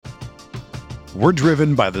We're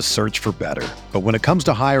driven by the search for better. But when it comes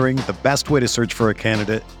to hiring, the best way to search for a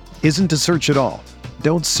candidate isn't to search at all.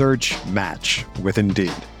 Don't search, match with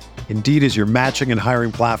Indeed. Indeed is your matching and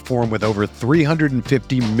hiring platform with over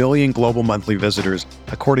 350 million global monthly visitors,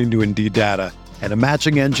 according to Indeed data, and a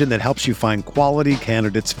matching engine that helps you find quality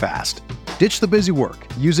candidates fast. Ditch the busy work.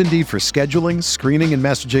 Use Indeed for scheduling, screening, and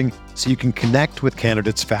messaging so you can connect with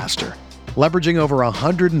candidates faster. Leveraging over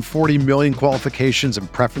 140 million qualifications and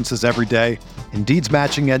preferences every day, Indeed's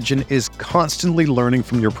matching engine is constantly learning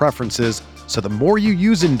from your preferences, so the more you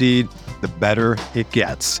use Indeed, the better it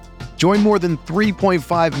gets. Join more than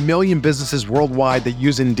 3.5 million businesses worldwide that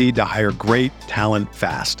use Indeed to hire great talent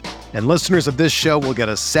fast. And listeners of this show will get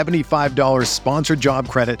a $75 sponsored job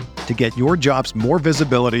credit to get your jobs more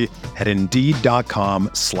visibility at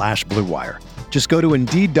Indeed.com/Blue Wire. Just go to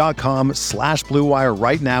Indeed.com/Blue Wire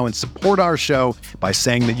right now and support our show by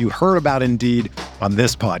saying that you heard about Indeed on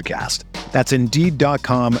this podcast. That's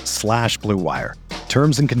Indeed.com/Blue Wire.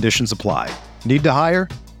 Terms and conditions apply. Need to hire?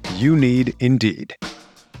 You need Indeed.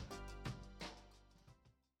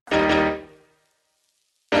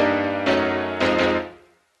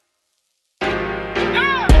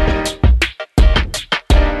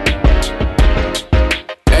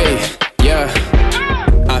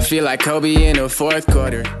 Feel like Kobe in the fourth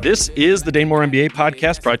quarter. This is the Dane Moore NBA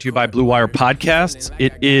podcast brought to you by Blue Wire Podcasts.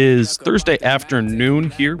 It is Thursday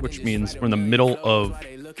afternoon here, which means we're in the middle of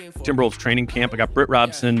Timberwolves training camp. I got Britt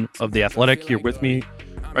Robson of The Athletic here with me.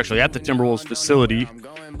 We're actually at the Timberwolves facility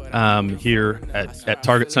here at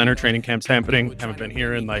Target Center. Training camp's happening. Haven't been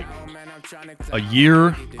here in like a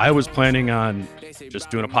year. I was planning on just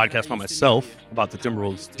doing a podcast by myself about the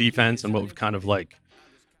Timberwolves defense and what we've kind of like.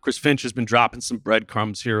 Chris Finch has been dropping some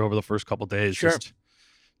breadcrumbs here over the first couple of days, sure.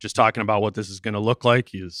 just talking about what this is going to look like.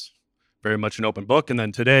 He is very much an open book. And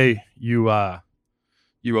then today you wrote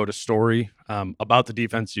a story about the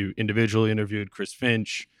defense. You individually interviewed Chris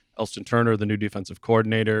Finch, Elston Turner, the new defensive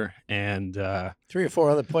coordinator, and 3 or 4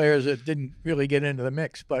 other players that didn't really get into the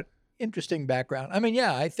mix, but interesting background. I mean,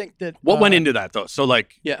 yeah, I think that what went into that though. So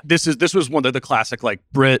like, this was one of the classic like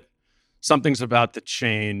Britt. Something's about to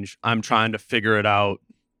change. I'm trying to figure it out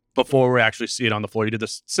before we actually see it on the floor. You did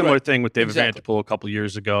this similar thing with David Vanterpool a couple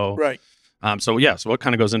years ago. Right. So what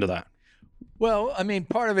kind of goes into that? Well, I mean,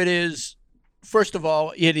 part of it is, first of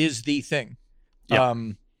all, it is the thing. Yep.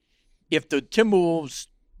 If the Timberwolves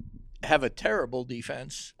have a terrible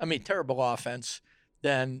offense,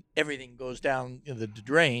 then everything goes down the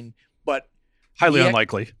drain. But highly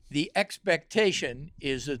unlikely. The expectation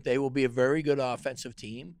is that they will be a very good offensive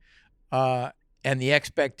team. And the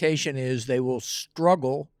expectation is they will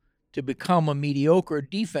struggle to become a mediocre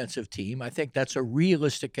defensive team. I think that's a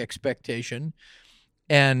realistic expectation.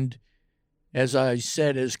 And as I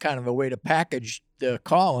said, as kind of a way to package the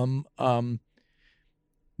column,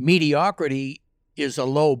 mediocrity is a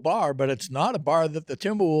low bar, but it's not a bar that the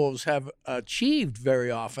Timberwolves have achieved very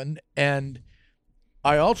often. And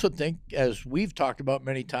I also think, as we've talked about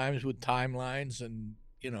many times with timelines and,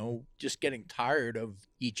 just getting tired of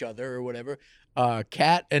each other or whatever,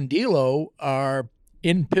 Cat and D'Lo are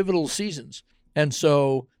in pivotal seasons. And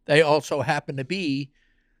so they also happen to be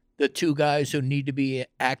the 2 guys who need to be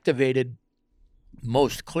activated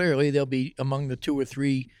most clearly. They'll be among the 2 or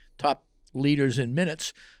 3 top leaders in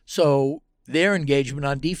minutes. So their engagement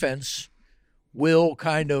on defense will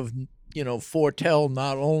kind of, foretell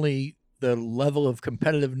not only the level of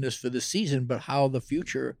competitiveness for the season, but how the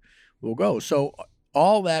future will go. So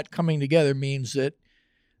all that coming together means that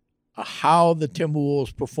how the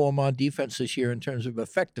Timberwolves perform on defense this year in terms of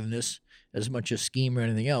effectiveness, as much as scheme or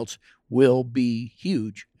anything else, will be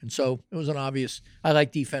huge. And so it was an obvious – I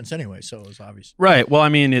like defense anyway, so it was obvious. Right. Well, I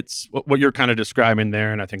mean, it's what you're kind of describing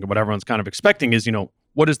there, and I think what everyone's kind of expecting is,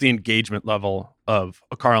 what is the engagement level of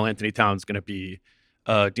a Karl Anthony Towns going to be,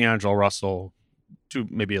 D'Angelo Russell, to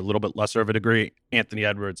maybe a little bit lesser of a degree, Anthony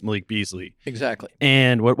Edwards, Malik Beasley. Exactly.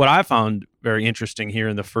 And what I found very interesting here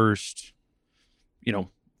in the first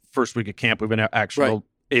week of camp, we've been actually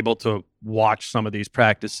able to watch some of these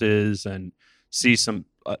practices and see some.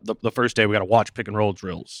 The first day we got to watch pick and roll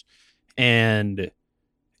drills, and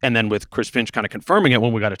then with Chris Finch kind of confirming it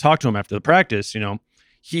when we got to talk to him after the practice,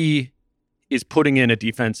 he is putting in a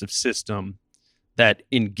defensive system that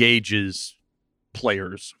engages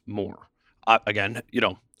players more. Again,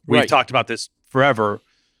 we've talked about this forever.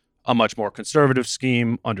 A much more conservative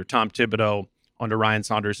scheme under Tom Thibodeau, under Ryan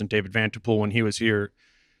Saunders and David Vanterpool when he was here.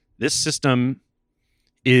 This system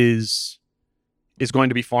is going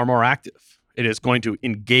to be far more active. It is going to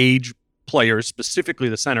engage players, specifically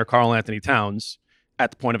the center, Karl Anthony Towns,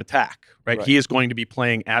 at the point of attack, right? He is going to be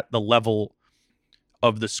playing at the level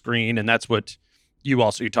of the screen, and that's what you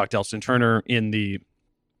talked to Elston Turner in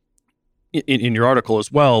your article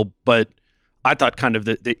as well. But I thought kind of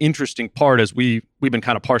the interesting part, as we've been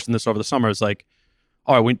kind of parsing this over the summer, is like,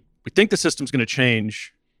 all right, we think the system's going to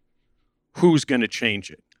change. Who's going to change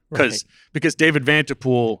it? Because David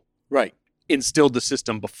Vanterpool instilled the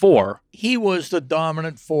system before. He was the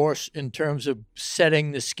dominant force in terms of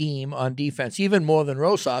setting the scheme on defense, even more than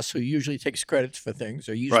Rosas, who usually takes credit for things,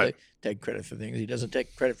 take credit for things. He doesn't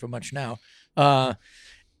take credit for much now.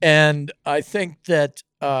 And I think that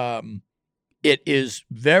it is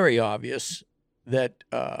very obvious that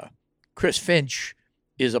Chris Finch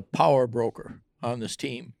is a power broker on this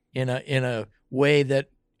team in a way that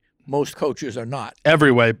most coaches are not.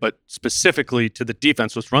 Every way, but specifically to the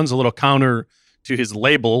defense, which runs a little counter to his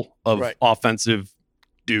label of offensive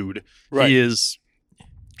dude.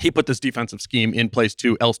 He put this defensive scheme in place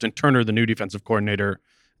too. Elston Turner, the new defensive coordinator,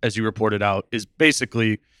 as you reported out, is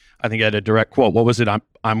basically, I think I had a direct quote. What was it?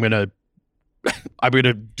 I'm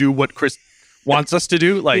gonna do what Chris wants us to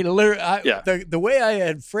do. Like, the way I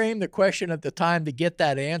had framed the question at the time to get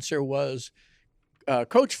that answer was,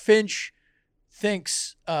 Coach Finch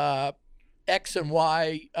thinks X and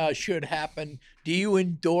Y should happen. Do you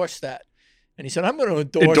endorse that? And he said, I'm going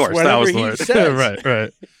to endorse whatever he says.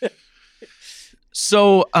 Right.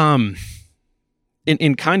 So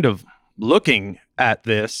in kind of looking at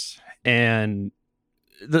this, and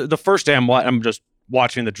the first day I'm just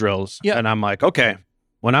watching the drills, and I'm like, okay,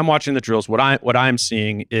 when I'm watching the drills, what I'm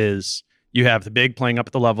seeing is you have the big playing up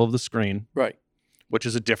at the level of the screen. Right. Which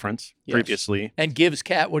is a difference previously. And gives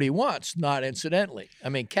Cat what he wants, not incidentally. I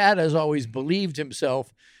mean, Cat has always believed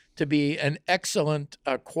himself to be an excellent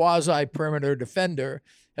quasi-perimeter defender.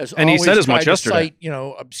 And he said as much yesterday.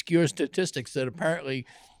 Cite, obscure statistics that apparently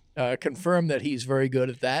confirm that he's very good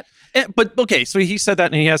at that. But, okay, so he said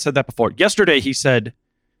that, and he has said that before. Yesterday he said,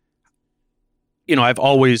 I've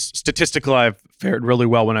fared really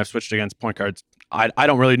well when I've switched against point guards. I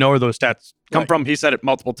don't really know where those stats come from. He said it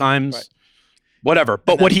multiple times. Right. Whatever.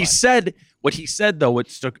 But what he said though, what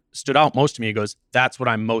stood out most to me, he goes, that's what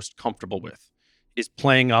I'm most comfortable with, is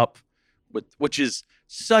playing up with, which is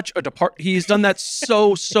such a he's done that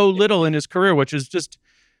so little in his career, which is just,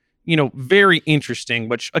 very interesting,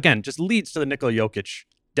 which again, just leads to the Nikola Jokic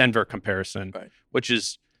Denver comparison, which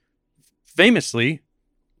is famously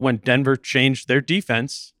when Denver changed their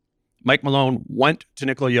defense, Mike Malone went to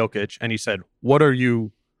Nikola Jokic and he said, what are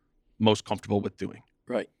you most comfortable with doing?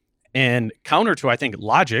 Right. And counter to, I think,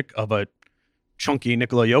 logic of a chunky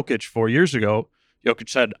Nikola Jokic 4 years ago, Jokic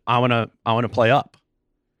said, I want to play up.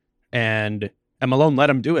 And Malone let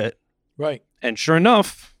him do it. Right. And sure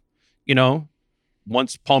enough,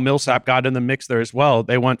 once Paul Millsap got in the mix there as well,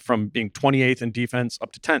 they went from being 28th in defense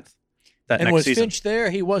up to 10th that and next was season. Finch there?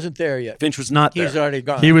 He wasn't there yet. Finch was not there. He's already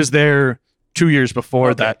gone. He was there 2 years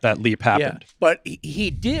before that leap happened. Yeah. But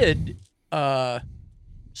he did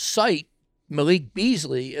cite Malik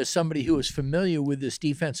Beasley as somebody who was familiar with this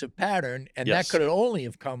defensive pattern, and that could only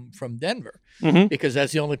have come from Denver, because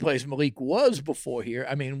that's the only place Malik was before here.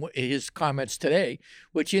 I mean, his comments today,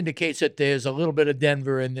 which indicates that there's a little bit of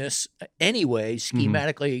Denver in this anyway,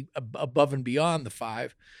 schematically above and beyond the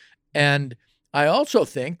five. And I also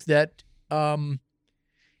think that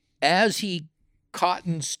as he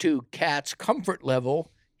cottons to Cat's comfort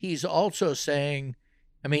level, he's also saying,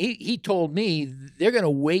 I mean, he told me they're going to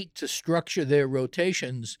wait to structure their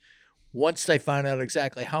rotations once they find out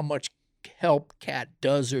exactly how much help Cat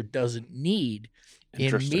does or doesn't need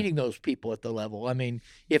in meeting those people at the level. I mean,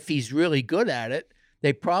 if he's really good at it,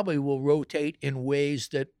 they probably will rotate in ways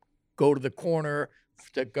that go to the corner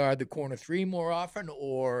to guard the corner three more often,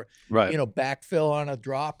 or, backfill on a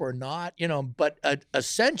drop or not, but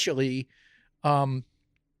essentially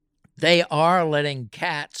they are letting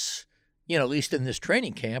Cats, at least in this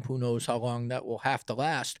training camp, who knows how long that will have to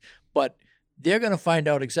last, but they're going to find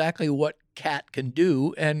out exactly what Cat can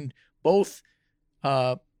do. And both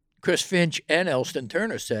Chris Finch and Elston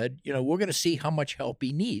Turner said, we're going to see how much help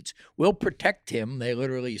he needs. We'll protect him. They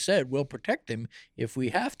literally said, we'll protect him if we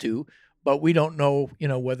have to, but we don't know,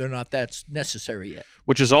 whether or not that's necessary yet.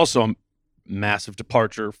 Which is also a massive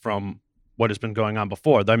departure from what has been going on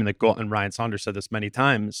before. I mean, and Ryan Saunders said this many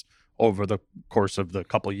times over the course of the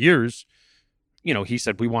couple of years. He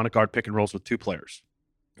said, we want to guard pick and rolls with two players.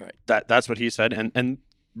 Right. That's what he said. And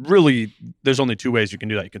really, there's only two ways you can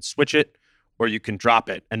do that. You can switch it or you can drop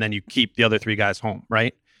it, and then you keep the other three guys home,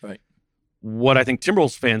 right? Right. What I think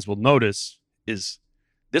Timberwolves fans will notice is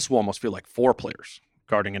this will almost feel like four players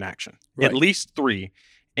guarding in action. Right. At least three.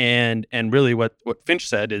 And really what Finch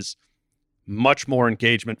said is much more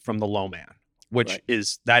engagement from the low man. which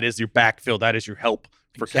that is your backfill. That is your help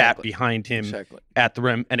for Cat behind him at the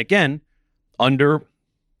rim. And again, under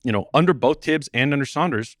both Tibbs and under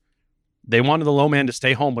Saunders, they wanted the low man to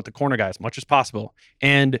stay home with the corner guy as much as possible.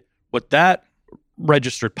 And what that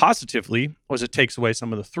registered positively was it takes away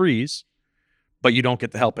some of the threes, but you don't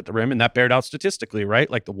get the help at the rim. And that bared out statistically, right?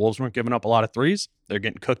 Like the Wolves weren't giving up a lot of threes. They're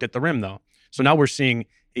getting cooked at the rim, though. So now we're seeing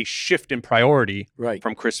a shift in priority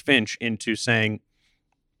from Chris Finch into saying,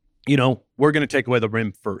 we're going to take away the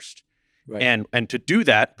rim first. Right. And to do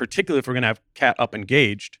that, particularly if we're going to have Cat up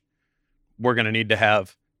engaged, we're going to need to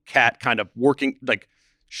have Cat kind of working, like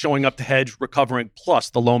showing up the hedge, recovering, plus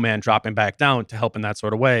the low man dropping back down to help in that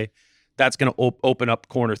sort of way. That's going to open up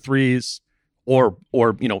corner threes or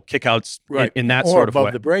kickouts in that sort of way. Or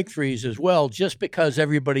above the break threes as well, just because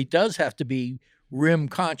everybody does have to be rim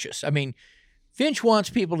conscious. I mean, Finch wants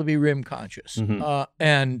people to be rim conscious. Mm-hmm.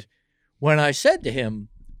 And when I said to him,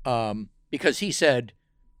 because he said,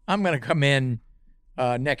 I'm going to come in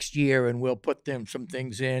next year and we'll put some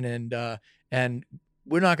things in and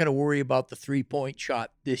we're not going to worry about the 3-point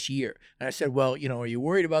shot this year. And I said, well, are you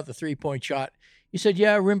worried about the 3-point shot? He said,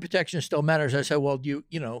 yeah, rim protection still matters. I said, well,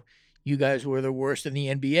 you guys were the worst in the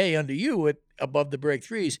NBA under you at above the break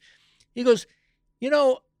threes. He goes,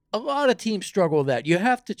 a lot of teams struggle with that. You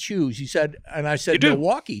have to choose. He said, and I said,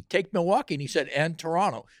 Milwaukee, take Milwaukee. And he said, and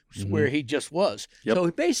Toronto, where he just was. Yep.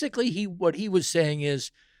 So basically what he was saying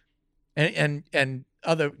is, and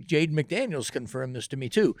other Jade McDaniels confirmed this to me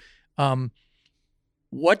too.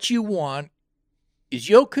 What you want is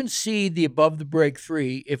you'll concede the above the break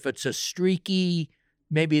three if it's a streaky,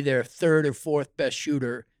 maybe their third or fourth best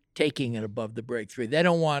shooter taking it above the break three. They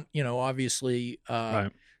don't want, obviously,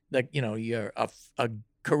 you're a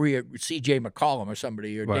career CJ McCollum or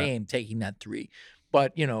somebody or Dame taking that three.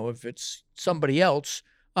 But, if it's somebody else,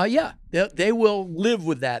 they will live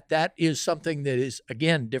with that. That is something that is,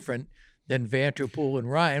 again, different than Vanterpool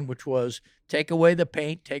and Ryan, which was take away the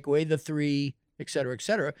paint, take away the three, et cetera, et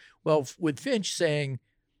cetera. Well, with Finch saying,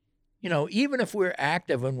 even if we're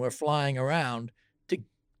active and we're flying around,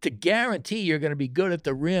 to guarantee you're going to be good at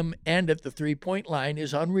the rim and at the 3-point line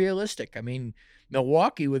is unrealistic. I mean,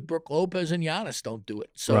 Milwaukee with Brook Lopez and Giannis don't do it.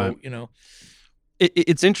 So,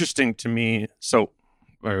 It's interesting to me. So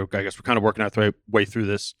I guess we're kind of working our way through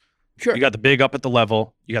this. Sure. You got the big up at the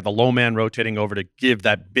level. You got the low man rotating over to give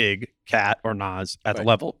that big Cat or Nas at the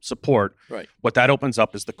level support. Right. What that opens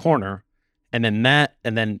up is the corner. And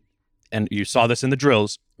then and you saw this in the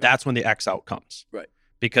drills. Right. That's when the X out comes. Right.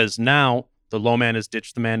 Because now the low man has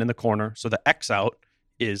ditched the man in the corner. So the X out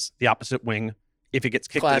is the opposite wing. If it gets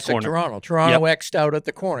kicked to the corner. Toronto X'd out at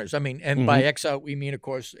the corners. I mean, and by X out, we mean, of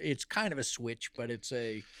course, it's kind of a switch, but it's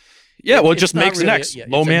a... Yeah, it just makes really an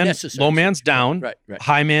X. Low man's down. Right.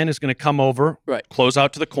 High man is going to come over, close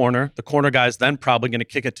out to the corner. The corner guy's then probably going to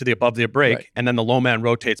kick it to the above the break, and then the low man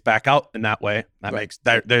rotates back out in that way. That makes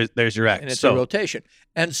there's your X. And it's a rotation.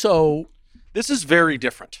 And so this is very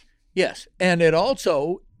different. Yes, and it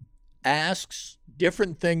also asks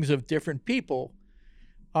different things of different people,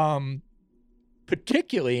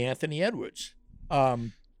 particularly Anthony Edwards.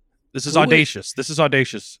 This is audacious. This is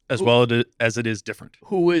audacious as well as it is different.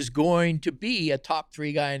 Who is going to be a top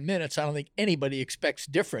 3 guy in minutes. I don't think anybody expects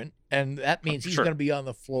different. And that means he's going to be on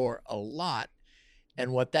the floor a lot.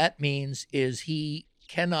 And what that means is he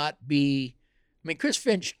cannot be... I mean, Chris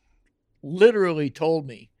Finch literally told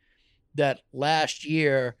me that last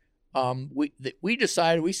year we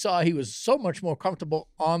decided, we saw he was so much more comfortable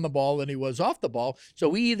on the ball than he was off the ball. So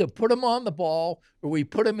we either put him on the ball or we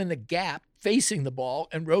put him in the gap facing the ball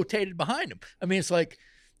and rotated behind him. I mean, it's like,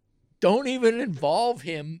 don't even involve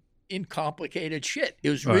him in complicated shit. It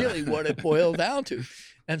was really what it boiled down to.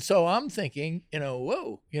 And so I'm thinking, all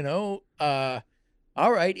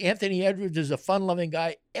right, Anthony Edwards is a fun-loving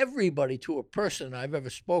guy. Everybody, to a person I've ever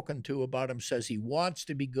spoken to about him, says he wants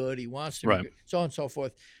to be good, he wants to be good, so on and so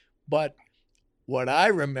forth. But what I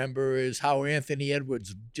remember is how Anthony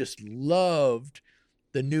Edwards just loved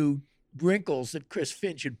the new wrinkles that Chris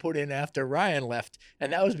Finch had put in after Ryan left.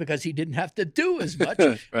 And that was because he didn't have to do as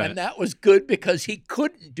much. And that was good because he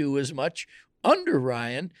couldn't do as much under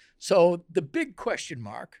Ryan. So the big question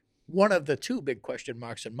mark, one of the 2 big question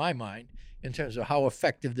marks in my mind in terms of how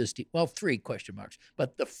effective this team, 3 question marks,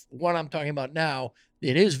 but the one I'm talking about now,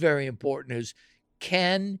 it is very important, is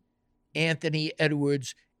can Anthony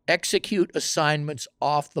Edwards execute assignments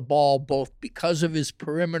off the ball, both because of his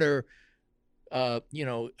perimeter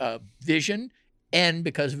vision and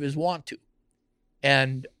because of his want to.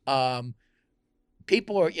 And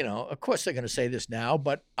people are, of course they're going to say this now,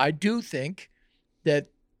 but I do think that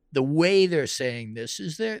the way they're saying this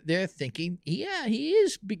is they're thinking, he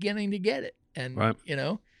is beginning to get it. And, Right.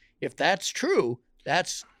 if that's true,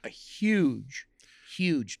 that's a huge,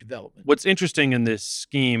 huge development. What's interesting in this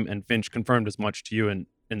scheme, and Finch confirmed as much to you in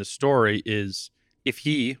the story, is if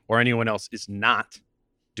he or anyone else is not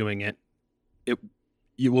doing it, it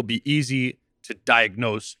will be easy to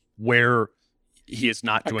diagnose where he is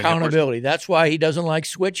not doing accountability. That's why he doesn't like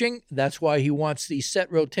switching. That's why he wants these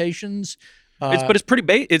set rotations. But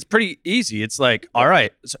it's pretty easy. It's like, all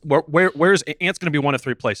right, so where's Ant's going to be one of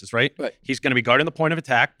three places, right? Right. He's going to be guarding the point of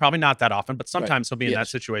attack, probably not that often, but sometimes he'll be in that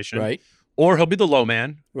situation. Right. Or he'll be the low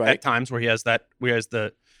man Right. at times where at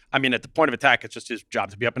the point of attack, it's just his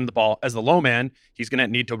job to be up in the ball. As the low man, he's going to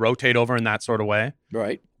need to rotate over in that sort of way.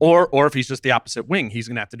 Right. Or if he's just the opposite wing, he's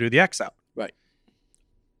going to have to do the X out. Right.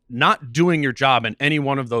 Not doing your job in any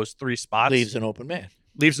one of those three spots Leaves an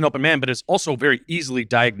open man, but it's also very easily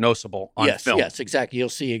diagnosable on film. Yes, exactly. You'll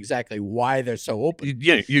see exactly why they're so open.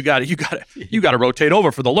 You got to rotate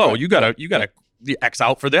over for the low. Right. You got to the X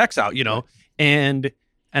out for the X out, Right.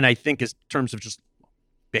 And I think in terms of just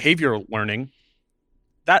behavioral learning,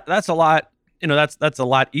 that's a lot, that's a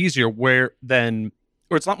lot easier or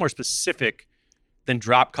it's a lot more specific than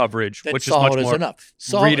drop coverage, which is much more enough.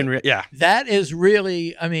 Read and read. Yeah. That is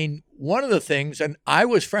really, one of the things, and I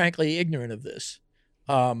was frankly ignorant of this.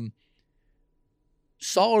 Solid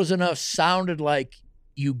as enough sounded like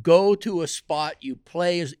you go to a spot, you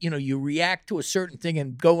play, you react to a certain thing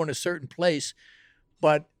and go in a certain place,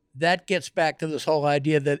 but that gets back to this whole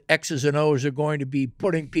idea that X's and O's are going to be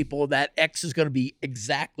putting people, that X is going to be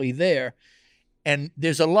exactly there. And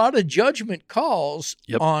there's a lot of judgment calls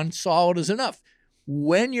on solid as enough.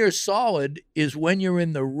 When you're solid is when you're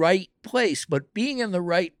in the right place, but being in the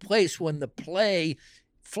right place when the play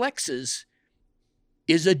flexes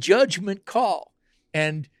is a judgment call.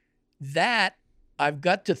 And that, I've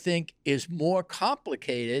got to think, is more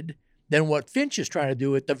complicated than what Finch is trying to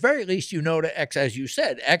do. At the very least, to X, as you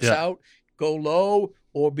said, X out, go low,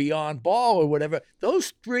 or beyond ball, or whatever.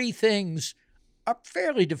 Those three things are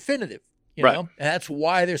fairly definitive, you know, and that's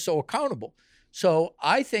why they're so accountable. So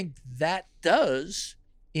I think that does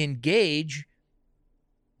engage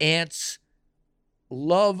Ant's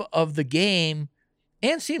love of the game.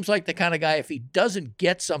 Ant seems like the kind of guy, if he doesn't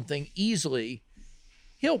get something easily,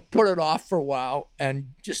 he'll put it off for a while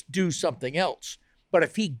and just do something else. But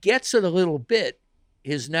if he gets it a little bit,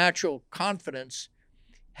 his natural confidence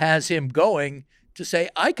has him going to say,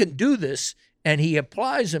 I can do this, and he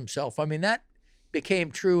applies himself. That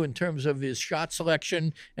became true in terms of his shot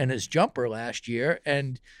selection and his jumper last year.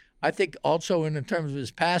 And I think also in terms of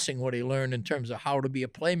his passing, what he learned in terms of how to be a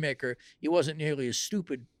playmaker, he wasn't nearly as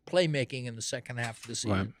stupid playmaking in the second half of the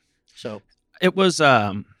season. Right. So it was,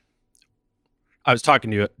 I was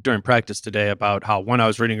talking to you during practice today about how when I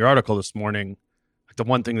was reading your article this morning, the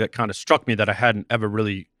one thing that kind of struck me that I hadn't ever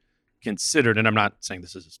really considered, and I'm not saying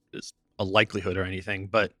this is a likelihood or anything,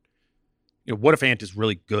 but what if Ant is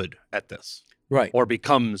really good at this? Right. Or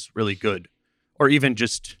becomes really good, or even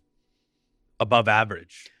just above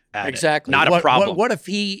average at exactly. it. Not a problem. What if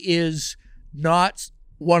he is not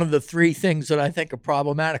one of the three things that I think are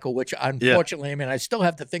problematical, which unfortunately, I still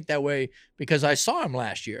have to think that way because I saw him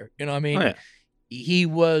last year. He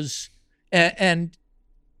was, and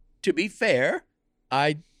to be fair,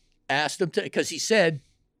 I asked him to, because he said,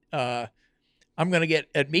 I'm going to get,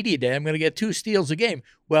 at media day, I'm going to get 2 steals a game.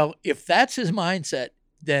 Well, if that's his mindset,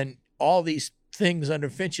 then all these things under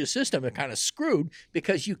Finch's system are kind of screwed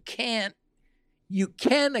because you can,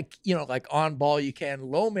 like on ball, you can.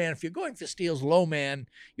 Low man, if you're going for steals, low man,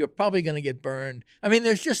 you're probably going to get burned.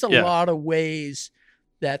 There's just a lot of ways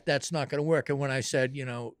that's not going to work. And when I said,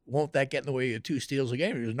 won't that get in the way of 2 steals a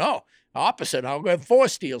game? He goes, no, opposite. I'll get 4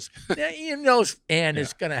 steals. Ann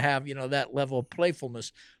is going to have, that level of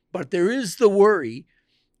playfulness. But there is the worry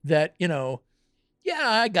that,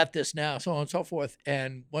 I got this now, so on and so forth.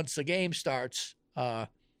 And once the game starts,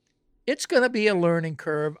 it's going to be a learning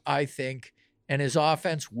curve, I think. And his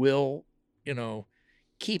offense will,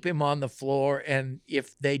 keep him on the floor. And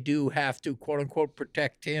if they do have to, quote unquote,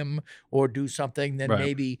 protect him or do something, then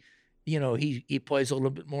maybe, he plays a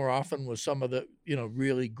little bit more often with some of the,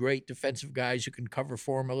 really great defensive guys who can cover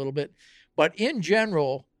for him a little bit. But in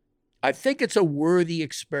general, I think it's a worthy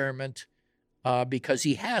experiment because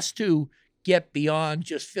he has to get beyond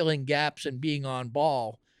just filling gaps and being on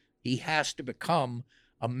ball. He has to become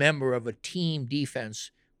a member of a team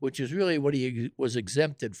defense, which is really what he was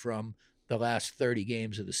exempted from the last 30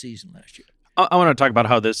 games of the season last year. I want to talk about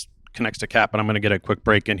how this connects to Cap, and I'm going to get a quick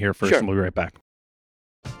break in here first, and we'll be right back.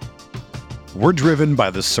 We're driven by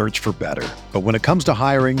the search for better. But when it comes to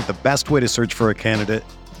hiring, the best way to search for a candidate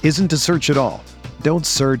isn't to search at all. Don't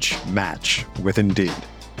search, match with Indeed.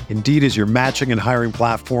 Indeed is your matching and hiring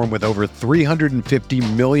platform with over 350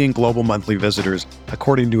 million global monthly visitors,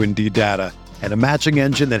 according to Indeed data, and a matching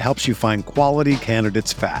engine that helps you find quality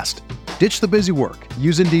candidates fast. Ditch the busy work.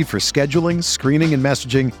 Use Indeed for scheduling, screening, and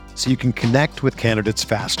messaging so you can connect with candidates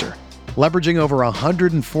faster. Leveraging over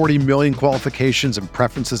 140 million qualifications and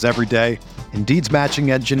preferences every day, Indeed's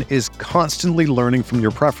matching engine is constantly learning from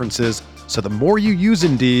your preferences, so the more you use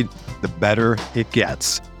Indeed, the better it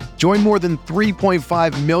gets. Join more than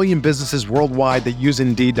 3.5 million businesses worldwide that use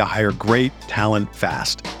Indeed to hire great talent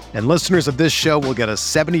fast. And listeners of this show will get a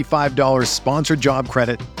 $75 sponsored job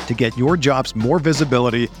credit to get your jobs more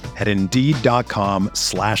visibility at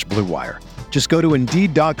Indeed.com/Blue Wire. Just go to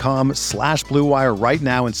Indeed.com/Blue Wire right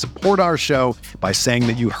now and support our show by saying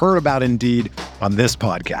that you heard about Indeed on this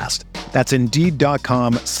podcast. That's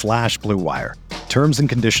Indeed.com/Blue Wire. Terms and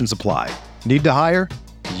conditions apply. Need to hire?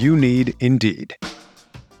 You need Indeed.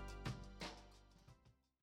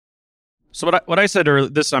 So what I said earlier,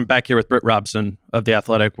 I'm back here with Britt Robson of The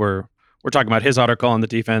Athletic, where we're talking about his article on the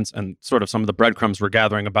defense and sort of some of the breadcrumbs we're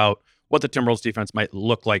gathering about what the Timberwolves defense might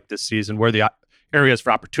look like this season, where the areas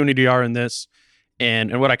for opportunity are in this.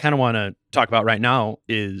 And what I kind of want to talk about right now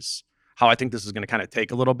is how I think this is going to kind of take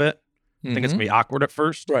a little bit. I think it's going to be awkward at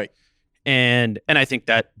first. Right. And I think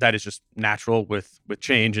that is just natural with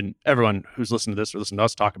change. And everyone who's listened to this or listened to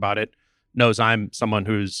us talk about it knows I'm someone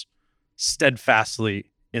who's steadfastly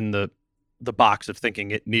in the box of thinking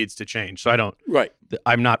it needs to change. So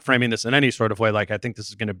I'm not framing this in any sort of way like I think this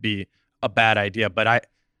is going to be a bad idea. But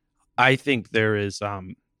I think there is a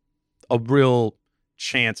real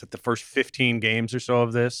chance that the first 15 games or so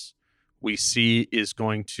of this we see is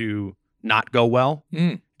going to not go well.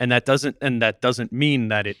 And that doesn't mean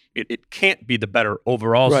that it can't be the better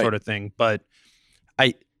overall sort of thing. But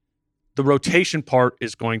the rotation part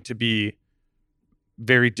is going to be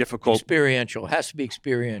very difficult. Experiential. It has to be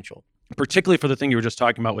experiential. Particularly for the thing you were just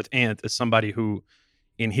talking about with Ant, as somebody who,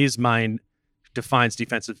 in his mind, defines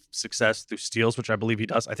defensive success through steals, which I believe he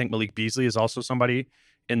does. I think Malik Beasley is also somebody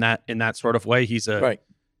in that sort of way. He's an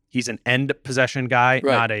end possession guy,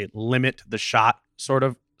 not a limit the shot sort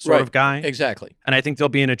of guy. Exactly. And I think there'll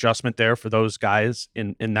be an adjustment there for those guys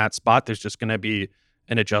in that spot. There's just going to be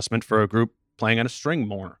an adjustment for a group playing on a string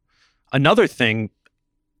more. Another thing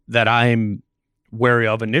that I'm wary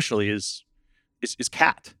of initially is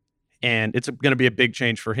Cat. And it's going to be a big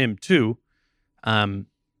change for him too.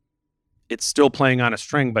 It's still playing on a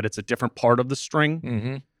string, but it's a different part of the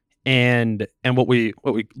string. And what we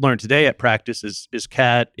learned today at practice is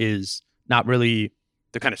Cat is not really,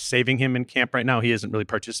 they're kind of saving him in camp right now. He isn't really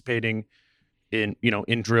participating in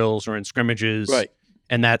drills or in scrimmages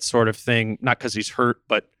and that sort of thing. Not because he's hurt,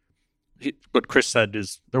 but what Chris said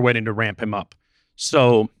is they're waiting to ramp him up.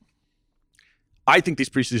 So I think these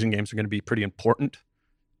preseason games are going to be pretty important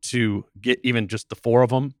to get even just the four of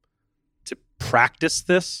them to practice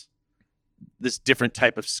this different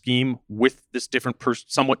type of scheme with this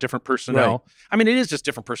somewhat different personnel. I mean, it is just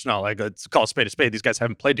different personnel. Like, it's called a spade a spade. These guys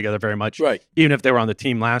haven't played together very much, even if they were on the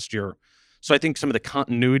team last year. So I think some of the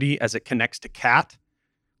continuity as it connects to Cat,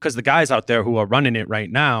 because the guys out there who are running it right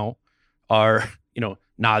now are,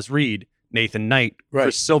 Naz Reid, Nathan Knight,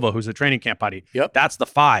 Chris Silva, who's a training camp buddy. That's the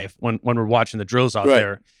five when we're watching the drills out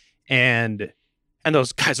there. And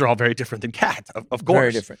those guys are all very different than Cat, of course.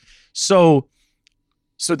 Very different. So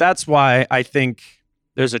that's why I think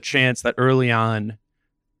there's a chance that early on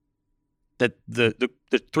that the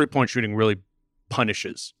 3-point shooting really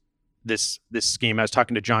punishes this scheme. I was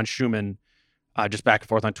talking to John Schumann just back and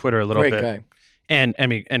forth on Twitter a little bit. Great guy. And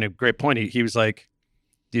a great point. He was like,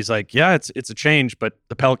 yeah, it's a change, but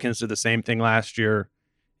the Pelicans did the same thing last year,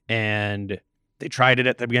 and they tried it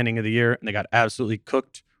at the beginning of the year, and they got absolutely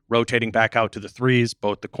cooked, rotating back out to the threes,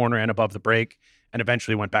 both the corner and above the break, and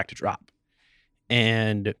eventually went back to drop.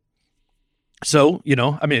 And so,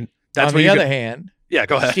 that's on the other hand. Yeah,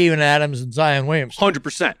 go ahead. Steven Adams and Zion Williamson.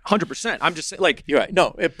 100%. I'm just saying, you're right.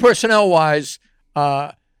 No, personnel-wise,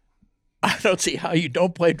 I don't see how you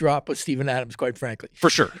don't play drop with Steven Adams, quite frankly. For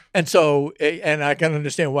sure. And so, and I can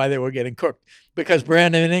understand why they were getting cooked, because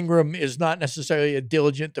Brandon Ingram is not necessarily a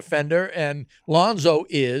diligent defender, and Lonzo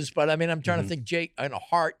is, but I'm trying to think Jake and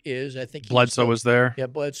Hart is. I think Bledsoe was there. Yeah,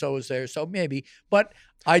 Bledsoe was there, so maybe. But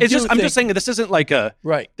I'm just saying that this isn't like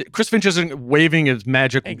Chris Finch isn't waving his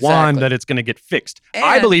magic wand that it's going to get fixed. And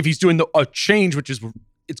I believe he's doing a change, which is,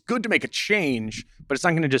 it's good to make a change, but it's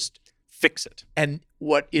not going to just fix it. And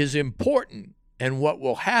what is important and what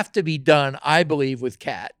will have to be done, I believe, with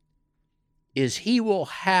Cat is he will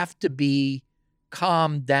have to be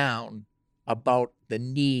calmed down about the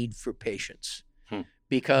need for patience.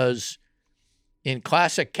 Because in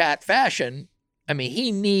classic Cat fashion, I mean,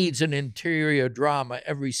 he needs an interior drama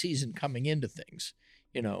every season coming into things,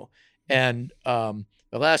 and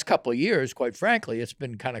the last couple of years, quite frankly, it's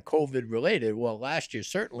been kind of COVID related. Well, last year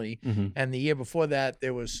certainly, and the year before that,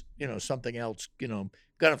 there was something else. Going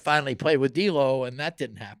to finally play with D'Lo, and that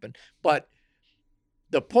didn't happen. But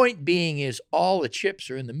the point being is, all the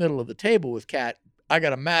chips are in the middle of the table with Cat. I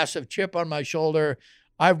got a massive chip on my shoulder.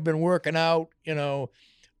 I've been working out.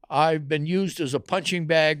 I've been used as a punching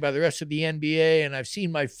bag by the rest of the NBA, and I've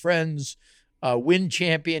seen my friends win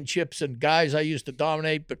championships and guys I used to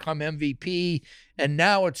dominate become MVP. And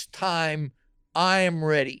now it's time. I am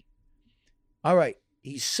ready. All right.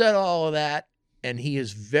 He said all of that, and he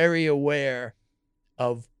is very aware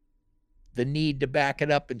of the need to back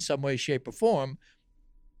it up in some way, shape, or form.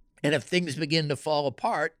 And if things begin to fall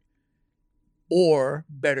apart, or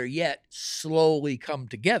better yet, slowly come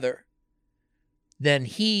together, then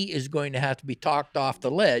he is going to have to be talked off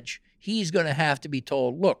the ledge. He's going to have to be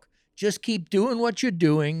told, look, just keep doing what you're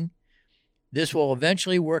doing. This will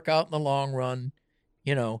eventually work out in the long run,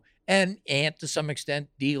 and Ant to some extent,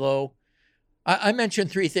 D'Lo. I mentioned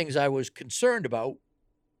 3 things I was concerned about.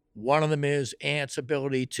 One of them is Ant's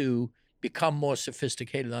ability to become more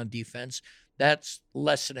sophisticated on defense. That's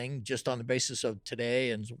lessening just on the basis of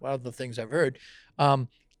today and other things I've heard.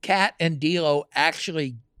 Cat and D'Lo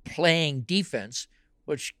actually playing defense,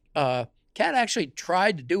 which Cat actually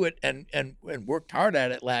tried to do it and worked hard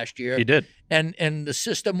at it last year. He did. And the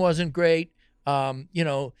system wasn't great.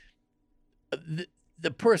 The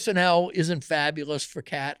personnel isn't fabulous for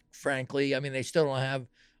Cat, frankly. I mean, they still don't have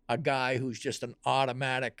a guy who's just an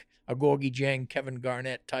automatic, a Gorgie Jang, Kevin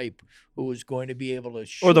Garnett type who is going to be able to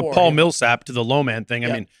shore or the Paul him. Millsap to the low man thing.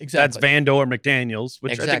 I mean, that's Vando or McDaniels,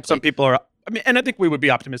 which I think some people are. I mean, and I think we would be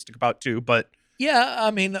optimistic about too. But yeah,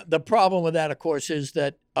 I mean, the problem with that, of course, is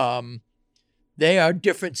that they are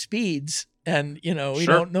different speeds, and we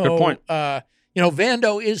don't know. Good point.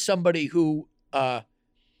 Vando is somebody who,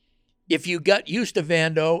 if you got used to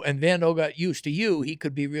Vando and Vando got used to you, he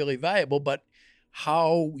could be really valuable. But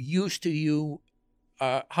how used to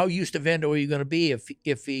Vando are you going to be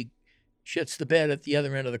if he shits the bed at the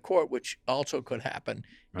other end of the court, which also could happen,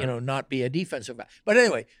 right. Not be a defensive guy. But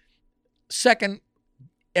anyway, second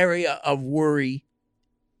area of worry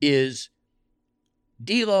is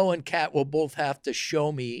D'Lo and Cat will both have to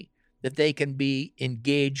show me that they can be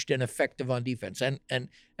engaged and effective on defense.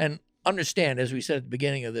 And understand, as we said at the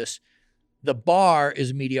beginning of this, the bar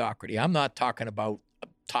is mediocrity. I'm not talking about a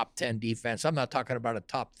top 10 defense. I'm not talking about a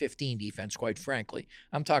top 15 defense, quite frankly.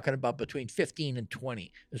 I'm talking about between 15 and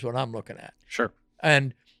 20 is what I'm looking at. Sure.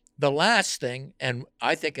 And the last thing, and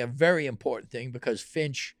I think a very important thing, because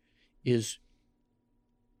Finch is,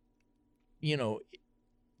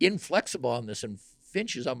 inflexible on this, and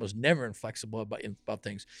Finch is almost never inflexible about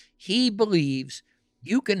things. He believes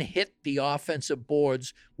you can hit the offensive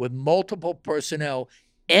boards with multiple personnel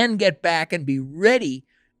and get back and be ready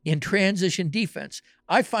in transition defense.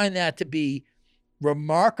 I find that to be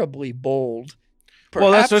remarkably bold. Well,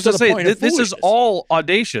 that's what I was going to say. This is all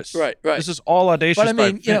audacious. Right. This is all audacious. But I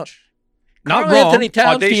mean, Finch. Not Karl Anthony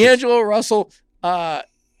Towns, audacious. D'Angelo Russell,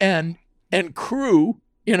 and crew,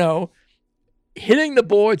 hitting the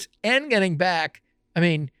boards and getting back. I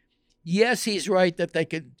mean, yes, he's right that they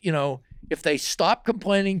could, if they stop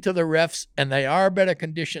complaining to the refs and they are better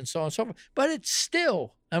conditioned, so on and so forth. But it's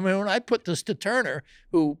still, I mean, when I put this to Turner,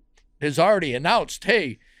 who has already announced,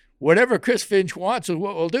 hey, whatever Chris Finch wants is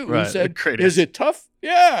what we'll do. Right. He said, is it tough?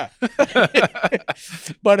 Yeah.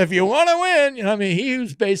 But if you want to win, he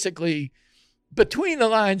was basically between the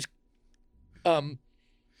lines.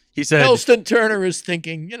 He said, Elston Turner is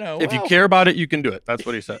thinking, if you care about it, you can do it. That's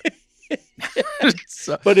what he said.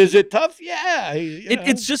 But is it tough? Yeah.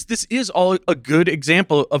 It's just, this is all a good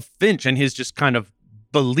example of Finch and his just kind of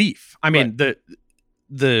belief. I mean,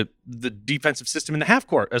 the defensive system in the half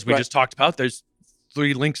court, as we just talked about, there's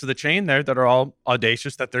 3 links of the chain there that are all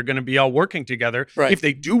audacious, that they're going to be all working together. Right. If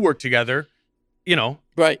they do work together,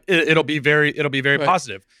 it'll be very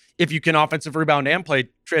positive. If you can offensive rebound and play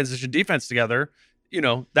transition defense together,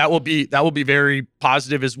 that will be very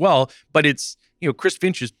positive as well. But it's, Chris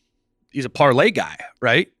Finch he's a parlay guy,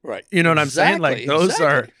 right? Right. You know what I'm saying? Like those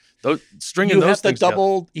stringing you those have to things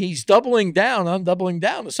double. Together. He's doubling down on doubling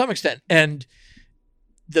down to some extent. And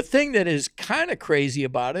the thing that is kind of crazy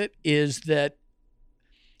about it is that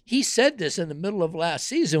he said this in the middle of last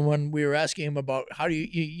season when we were asking him about how do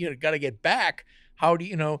you got to get back? How do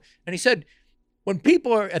and he said, when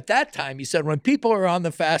people are at that time, he said, when people are on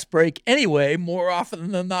the fast break anyway, more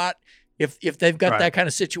often than not, if they've got that kind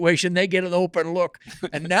of situation, they get an open look.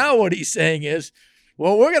 And now what he's saying is,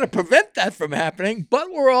 Well, we're going to prevent that from happening,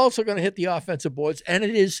 but we're also going to hit the offensive boards. And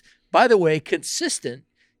it is, by the way, consistent.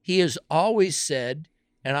 He has always said,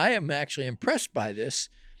 and I am actually impressed by this,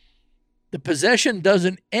 the possession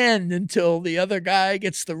doesn't end until the other guy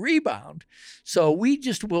gets the rebound. So we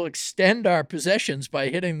just will extend our possessions by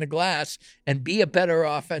hitting the glass and be a better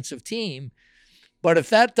offensive team. But if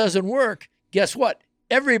that doesn't work, guess what?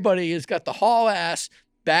 Everybody has got to haul ass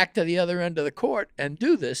back to the other end of the court and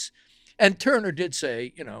do this. And Turner did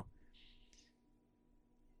say,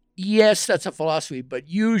 yes, that's a philosophy, but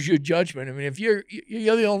use your judgment. I mean, if you're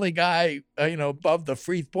the only guy, above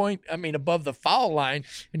the above the foul line,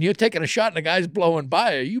 and you're taking a shot and the guy's blowing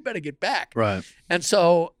by you, you better get back. Right. And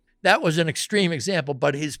so that was an extreme example.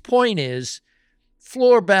 But his point is,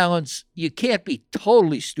 floor balance, you can't be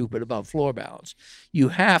totally stupid about floor balance. You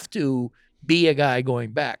have to be a guy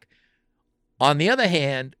going back. On the other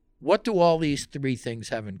hand, what do all these three things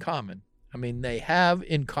have in common? I mean, they have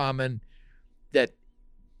in common that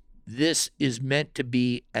this is meant to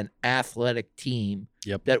be an athletic team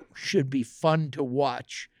that should be fun to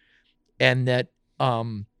watch, and that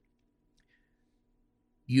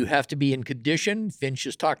you have to be in condition. Finch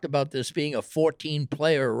has talked about this being a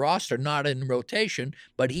 14-player roster, not in rotation,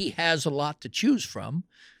 but he has a lot to choose from.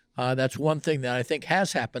 That's one thing that I think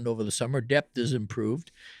has happened over the summer. Depth has improved.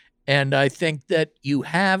 And I think that you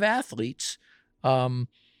have athletes,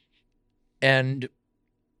 and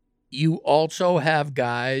you also have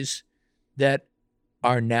guys that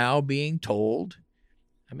are now being told.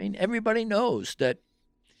 I mean, everybody knows that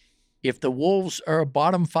if the Wolves are a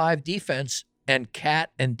bottom 5 defense and Cat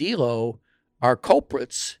and D'Lo are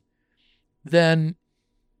culprits, then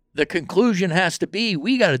the conclusion has to be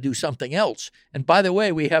we got to do something else. And by the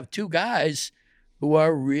way, we have 2 guys who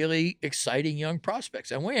are really exciting young prospects.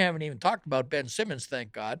 And we haven't even talked about Ben Simmons,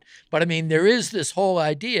 thank God. But I mean, there is this whole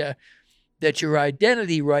idea that your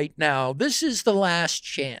identity right now, this is the last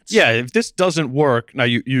chance. Yeah, if this doesn't work, now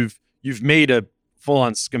you've made a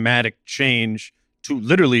full-on schematic change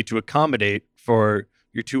to accommodate for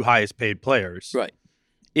your 2 highest paid players. Right.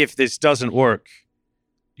 If this doesn't work,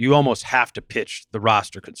 you almost have to pitch the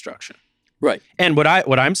roster construction. Right. And what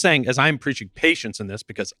I'm saying is I'm preaching patience in this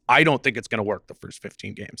because I don't think it's going to work the first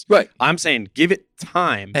 15 games. Right. I'm saying give it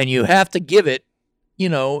time. And you have to give it,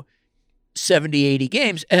 70, 80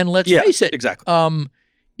 games. And let's face it. Exactly.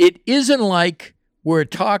 It isn't like we're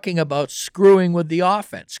talking about screwing with the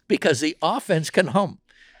offense, because the offense can hum.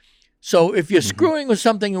 So if you're screwing with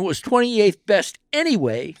something that was 28th best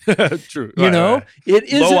anyway, True. It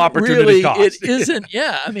isn't low opportunity really, cost. It isn't.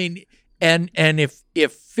 Yeah. I mean, and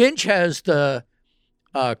if Finch has the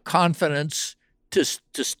confidence to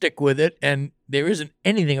stick with it, and there isn't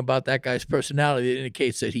anything about that guy's personality that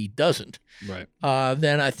indicates that he doesn't, right?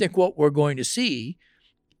 Then I think what we're going to see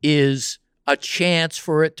is a chance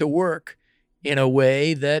for it to work in a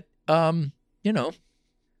way that I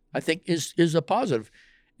think is a positive.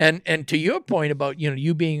 And to your point about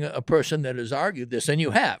you being a person that has argued this, and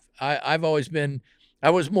you have, I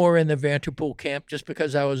was more in the Vanderpool camp just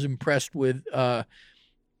because I was impressed with the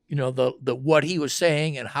what he was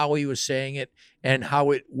saying and how he was saying it, and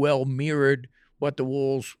how it well mirrored what the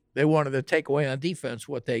Wolves, they wanted to take away on defense,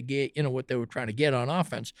 what they get, what they were trying to get on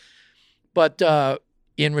offense. But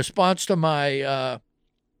in response to my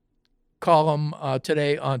column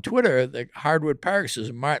today on Twitter, the Hardwood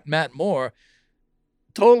Paroxysm, Matt Moore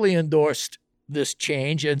totally endorsed this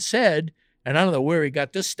change and said, and I don't know where he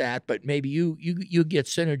got this stat, but maybe you get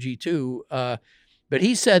synergy too. But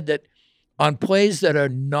he said that on plays that are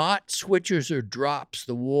not switchers or drops,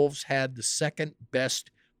 the Wolves had the second best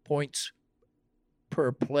points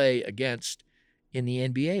per play against in the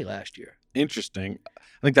NBA last year. Interesting.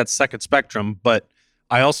 I think that's second spectrum, but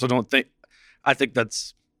I also I think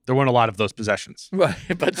there weren't a lot of those possessions. Right,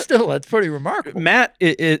 but still, that's pretty remarkable. Matt,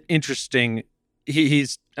 interesting. He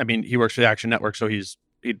works for the Action Network, so he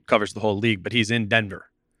covers the whole league, but he's in Denver.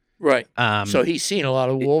 Right. So he's seen a lot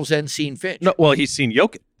of Wolves and seen Finch. No, well, he's seen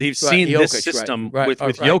Jokic. He's seen Jokic, this system with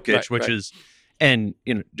Jokic, which is, and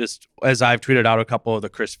just as I've tweeted out a couple of the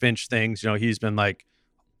Chris Finch things, he's been like,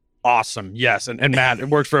 awesome, yes. And Matt, it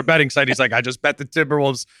works for a betting site. He's like, I just bet the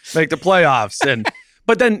Timberwolves make the playoffs. And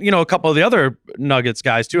but then a couple of the other Nuggets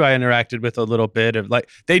guys too, I interacted with a little bit of like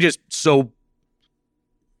they just so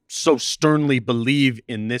sternly believe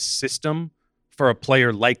in this system for a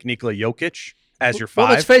player like Nikola Jokic as your 5.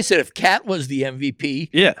 Well, let's face it, if Cat was the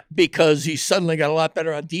MVP, because he suddenly got a lot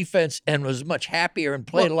better on defense and was much happier and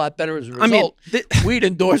played a lot better as a result, we'd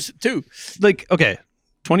endorse it too. Like, okay,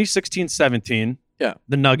 2016-17,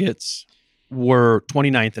 the Nuggets were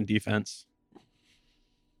 29th in defense,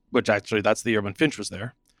 which actually that's the year when Finch was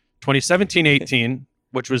there. 2017-18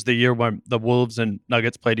 which was the year when the Wolves and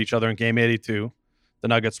Nuggets played each other in Game 82. The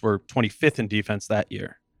Nuggets were 25th in defense that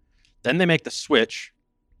year. Then they make the switch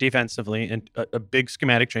defensively, and a big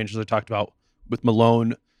schematic change, as I talked about, with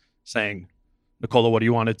Malone saying, Nikola, what do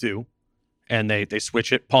you want to do? And they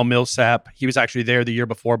switch it. Paul Millsap, he was actually there the year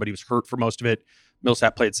before, but he was hurt for most of it.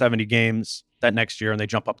 Millsap played 70 games that next year, and they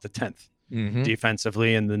jump up to 10th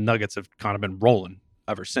defensively, and the Nuggets have kind of been rolling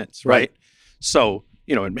ever since, right? So,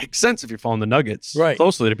 you know, it makes sense if you're following the Nuggets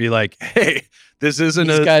closely to be like, hey, this isn't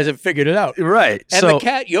These guys have figured it out. Right. And the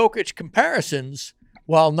Kat-Jokic comparisons,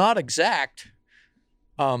 while not exact,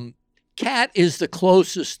 Kat is the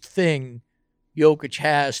closest thing Jokic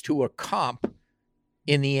has to a comp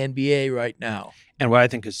in the NBA right now. And what I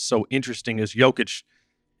think is so interesting is Jokic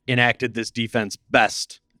enacted this defense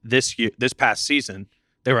best this past season.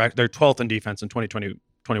 They're 12th in defense in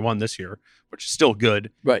 2020-21 this year, which is still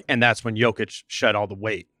good. Right. And that's when Jokic shed all the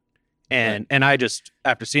weight. And I just,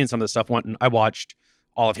 after seeing some of this stuff, went and I watched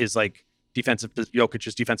all of his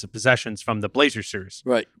Jokic's defensive possessions from the Blazers series.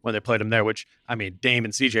 Right. When they played him there, which, I mean, Dame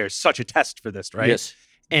and CJ are such a test for this, right? Yes.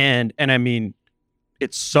 And I mean,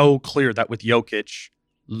 it's so clear that with Jokic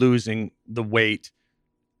losing the weight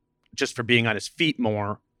just for being on his feet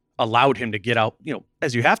more allowed him to get out, you know,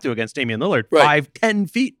 as you have to against Damian Lillard, 5-10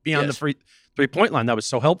 feet beyond the three-point line. That was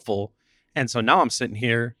so helpful. And so now I'm sitting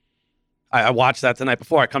here. I watched that the night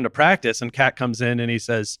before. I come to practice, and Kat comes in, and he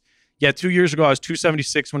says, yeah, 2 years ago, I was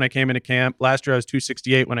 276 when I came into camp. Last year, I was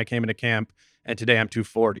 268 when I came into camp. And today, I'm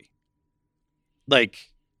 240. Like,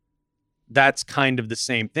 that's kind of the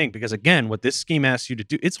same thing. Because, again, what this scheme asks you to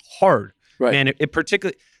do, it's hard. Right. Man, it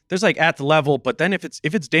particularly, there's like at the level, but then if it's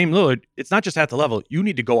Dame Lillard, it's not just at the level. You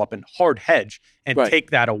need to go up and hard hedge and take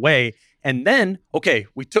that away. And then, okay,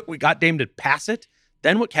 we got Dame to pass it.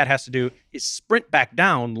 Then what Kat has to do is sprint back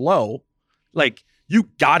down low. Like, you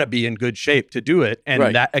got to be in good shape to do it.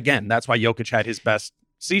 And that, again, that's why Jokic had his best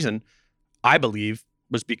season, I believe,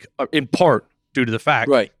 was in part due to the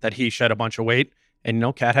fact that he shed a bunch of weight. And, you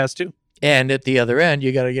know, Kat has too. And at the other end,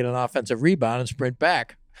 you got to get an offensive rebound and sprint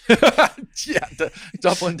back.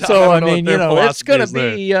 Doubling down. So, I mean, you know, it's going to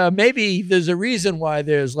be, maybe there's a reason why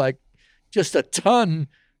there's like just a ton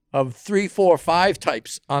of 3, 4, 5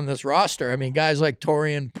 types on this roster. I mean, guys like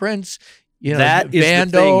Taurean Prince, you know, that is Vando,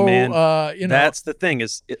 the thing, man. You know, that's the thing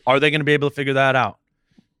are they going to be able to figure that out?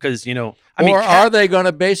 Because, you know, are they going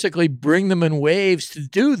to basically bring them in waves to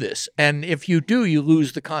do this? And if you do, you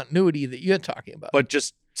lose the continuity that you're talking about. But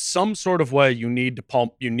just some sort of way you need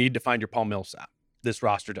to find your Paul Millsap. This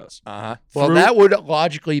roster does. Well, that would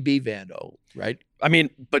logically be Vando, right? I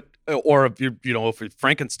mean, but or if you if you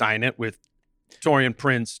Frankenstein it with Taurean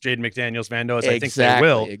Prince, Jaden McDaniels, Vando, as I think they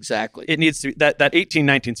will. Exactly. It needs to that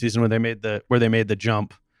 18-19 season where they made the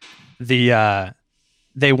jump. They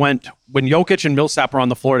went when Jokic and Millsap were on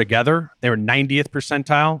the floor together. They were 90th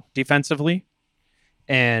percentile defensively,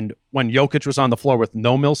 and when Jokic was on the floor with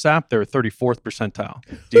no Millsap, they were 34th percentile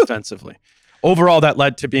defensively. Overall, that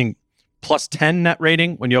led to being plus 10 net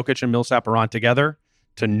rating when Jokic and Millsap are on together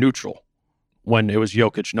to neutral when it was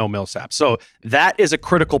Jokic, no Millsap. So that is a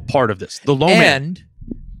critical part of this. The low man.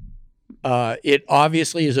 And it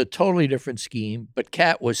obviously is a totally different scheme, but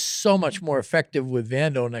Kat was so much more effective with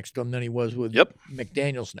Vando next to him than he was with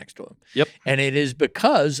McDaniels next to him. Yep. And it is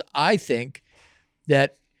because I think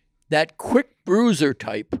that quick bruiser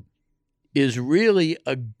type is really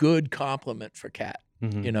a good complement for Kat.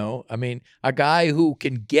 Mm-hmm. You know, I mean, a guy who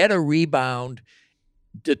can get a rebound,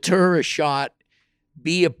 deter a shot,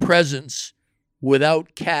 be a presence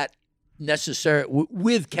without Kat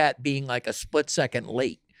with Kat being like a split second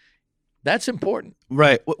late. That's important.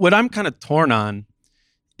 Right. What I'm kind of torn on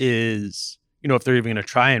is, you know, if they're even going to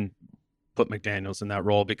try and put McDaniels in that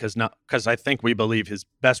role because I think we believe his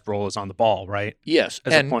best role is on the ball, right? Yes.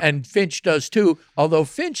 And Finch does too, although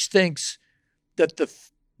Finch thinks that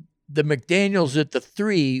the McDaniels at the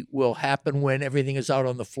 3 will happen when everything is out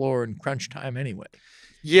on the floor in crunch time anyway.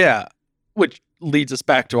 Yeah, which leads us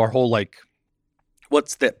back to our whole, like,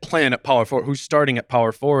 what's that plan at power forward? Who's starting at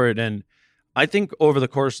power forward? And I think over the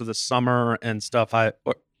course of the summer and stuff,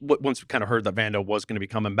 once we kind of heard that Vando was going to be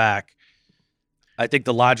coming back, I think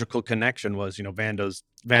the logical connection was, you know, Vando's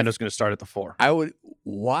going to start at the 4.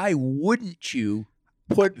 Why wouldn't you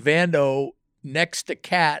put Vando next to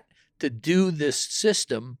Kat to do this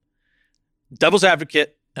system? Devil's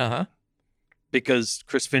advocate, Uh-huh. because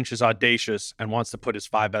Chris Finch is audacious and wants to put his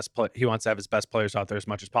 5 best he wants to have his best players out there as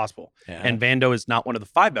much as possible. Yeah. And Vando is not one of the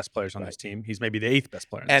 5 best players on his team. He's maybe the 8th best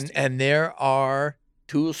player on his team. And there are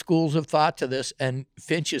 2 schools of thought to this, and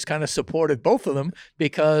Finch has kind of supported both of them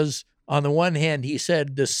because on the one hand, he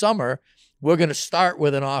said this summer, we're going to start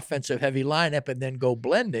with an offensive heavy lineup and then go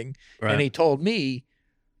blending. Right. And he told me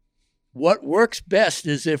what works best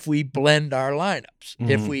is if we blend our lineups. Mm-hmm.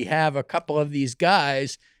 If we have a couple of these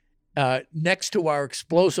guys next to our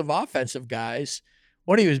explosive offensive guys,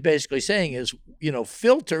 what he was basically saying is,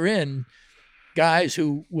 filter in guys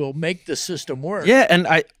who will make the system work. Yeah, and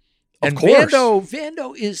of course.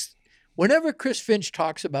 Vando is, whenever Chris Finch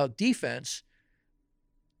talks about defense,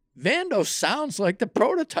 Vando sounds like the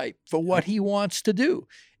prototype for what he wants to do.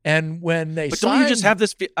 And when they don't you just have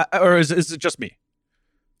this, or is it just me?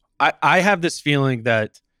 I have this feeling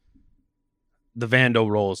that the Vando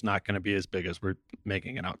role is not going to be as big as we're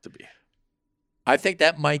making it out to be. I think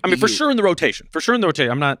that might be. I mean, for sure in the rotation.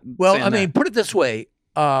 I'm not. Well, I mean, put it this way.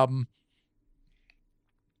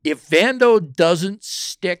 If Vando doesn't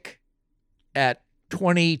stick at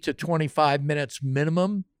 20 to 25 minutes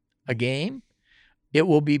minimum a game, it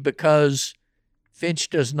will be because Finch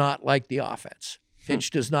does not like the offense. Finch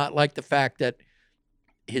does not like the fact that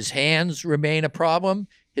his hands remain a problem.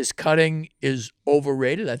 His cutting is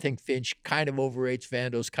overrated. I think Finch kind of overrates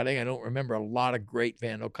Vando's cutting. I don't remember a lot of great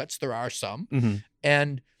Vando cuts. There are some. Mm-hmm.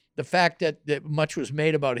 And the fact that much was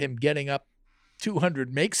made about him getting up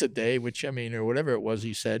 200 makes a day, which, or whatever it was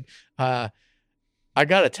he said, I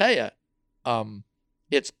got to tell you,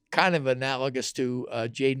 it's kind of analogous to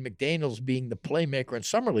Jaden McDaniels being the playmaker in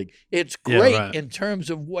Summer League. It's great in terms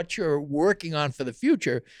of what you're working on for the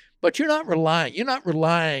future, but you're not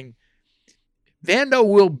relying. Vando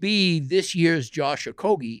will be this year's Josh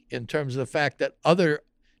Okogie in terms of the fact that other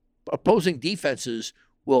opposing defenses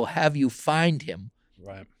will have you find him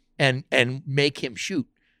and make him shoot.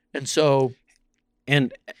 And so,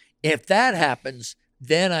 and if that happens,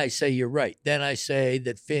 then I say you're right. Then I say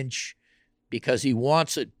that Finch, because he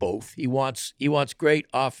wants it both. He wants great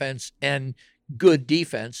offense and good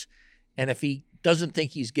defense. And if he doesn't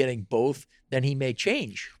think he's getting both, then he may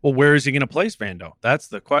change. Well, where is he going to place Vando? That's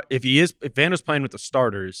the question. If Vando's playing with the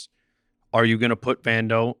starters, are you going to put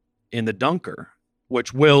Vando in the dunker,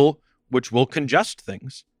 which will congest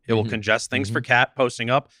things? It will congest things for Cat posting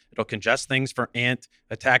up. It'll congest things for Ant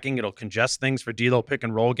attacking. It'll congest things for D'Lo pick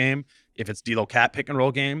and roll game. If it's D'Lo Cat pick and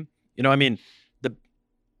roll game, the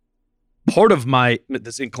part of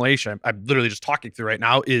this inclination I'm literally just talking through right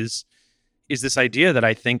now is this idea that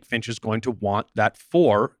I think Finch is going to want that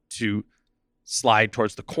 4 to slide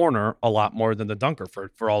towards the corner a lot more than the dunker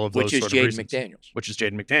for all of those sort of reasons. Which is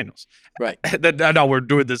Jaden McDaniels. Right. Now we're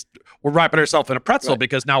doing this. We're wrapping ourselves in a pretzel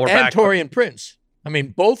because now we're back. And Taurean Prince.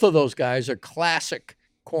 Both of those guys are classic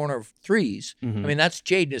corner threes. Mm-hmm. That's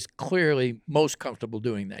Jaden is clearly most comfortable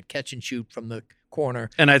doing that, catch and shoot from the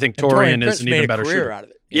corner. And I think Taurean is an even better shooter out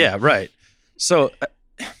of it. Yeah, right. So,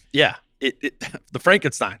 the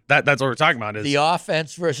Frankenstein. That's what we're talking about is the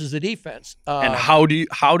offense versus the defense. And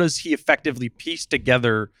how does he effectively piece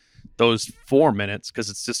together those 4 minutes? Because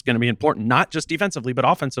it's just going to be important, not just defensively, but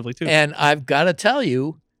offensively too. And I've got to tell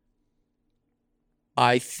you,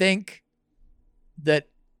 I think that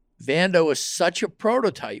Vando is such a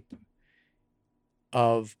prototype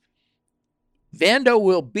of Vando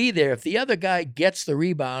will be there. If the other guy gets the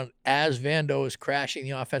rebound as Vando is crashing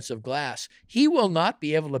the offensive glass, he will not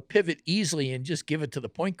be able to pivot easily and just give it to the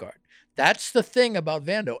point guard. That's the thing about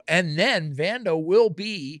Vando. And then Vando will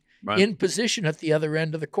be in position at the other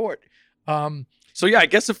end of the court. I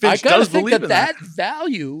guess if Finch does believe in that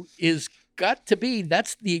value is got to be,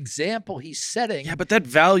 that's the example he's setting. Yeah, but that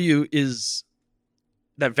value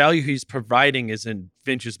he's providing is in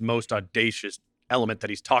Finch's most audacious element that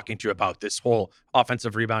he's talking to you about, this whole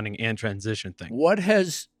offensive rebounding and transition thing. What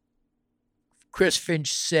has Chris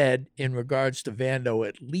Finch said in regards to Vando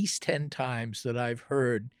at least 10 times that I've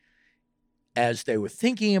heard as they were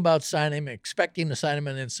thinking about signing him, expecting to sign him,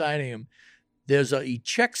 and then signing him? He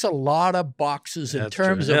checks a lot of boxes in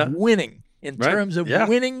terms of winning, terms of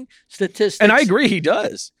winning statistics. And I agree he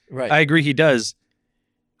does. Right. I agree he does.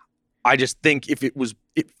 I just think if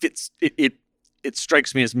it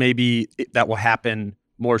strikes me as maybe that will happen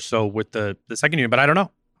more so with the second unit, but I don't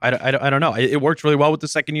know. I don't know. It worked really well with the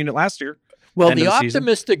second unit last year. Well, the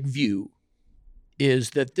optimistic view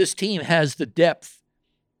is that this team has the depth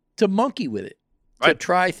to monkey with it, to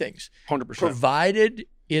try things. 100%. Provided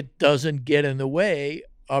it doesn't get in the way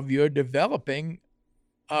of your developing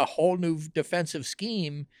a whole new defensive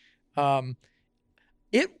scheme. The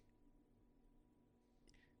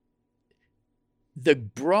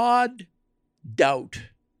broad doubt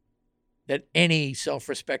that any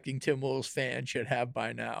self-respecting Timberwolves fan should have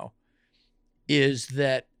by now is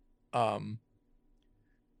that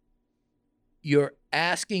you're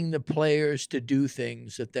asking the players to do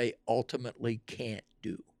things that they ultimately can't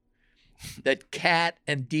do. that Cat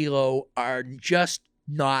and D'Lo are just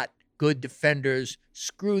not good defenders.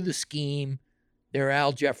 Screw the scheme. They're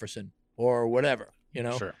Al Jefferson or whatever,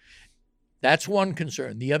 Sure. That's one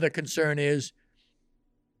concern. The other concern is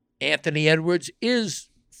Anthony Edwards is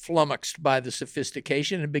flummoxed by the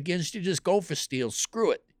sophistication and begins to just go for steals. Screw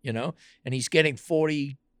it, and he's getting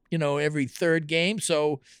 40, every third game,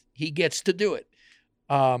 so he gets to do it.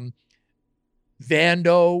 Vando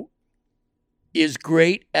is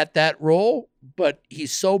great at that role, but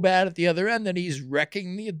he's so bad at the other end that he's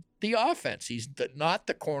wrecking the offense. He's not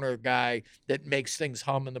the corner guy that makes things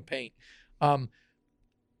hum in the paint.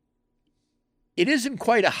 It isn't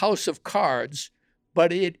quite a house of cards,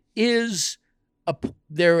 but it is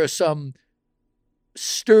there are some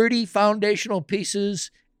sturdy foundational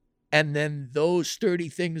pieces, and then those sturdy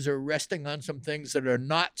things are resting on some things that are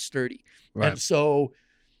not sturdy. Right. And so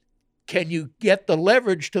can you get the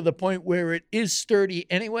leverage to the point where it is sturdy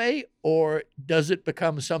anyway, or does it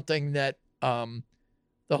become something that the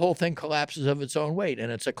whole thing collapses of its own weight,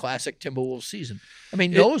 and it's a classic Timberwolves season? I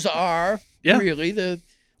mean, those are really the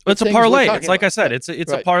it's a parlay. It's like about. I said, it's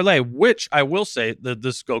a parlay, which I will say that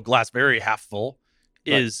this go glass very half full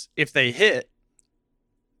is if they hit,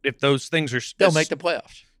 if those things are, they'll make the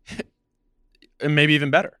playoffs, and maybe even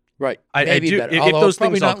better. Right, maybe better. If Although those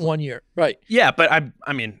probably things not in 1 year. Right. Yeah, but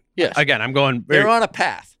I mean, yes. Again, I'm going. They're on a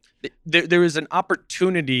path. There is an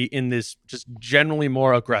opportunity in this just generally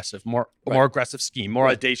more aggressive, more aggressive scheme, more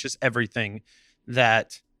audacious everything.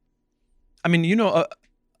 That, I mean,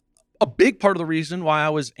 a big part of the reason why I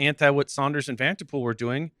was anti what Saunders and Vanderpool were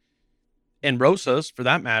doing, and Rosas for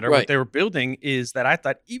that matter, what they were building, is that I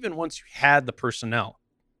thought even once you had the personnel,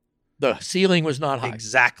 the ceiling was not high.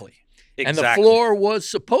 Exactly. And the floor was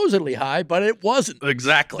supposedly high, but it wasn't.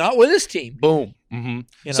 Exactly. Not with this team. Boom.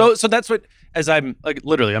 Mm-hmm. So that's what, as I'm like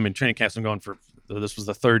literally, I'm in training camps. I'm going for, this was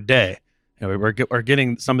the third day. We're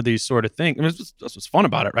getting some of these sort of things. I mean, that's what's fun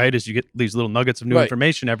about it, right? Is you get these little nuggets of new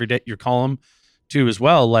information every day. Your column too, as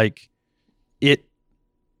well. Like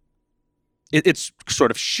it's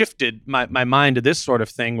sort of shifted my mind to this sort of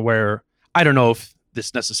thing where I don't know if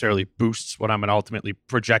this necessarily boosts what I'm going to ultimately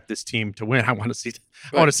project this team to win. I want to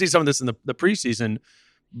see some of this in the preseason.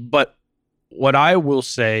 But what I will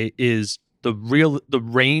say is the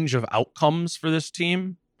range of outcomes for this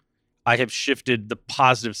team, I have shifted the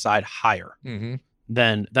positive side higher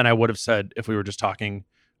than I would have said if we were just talking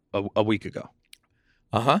a week ago.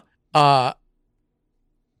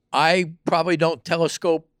 I probably don't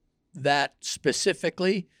telescope that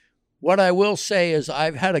specifically. What I will say is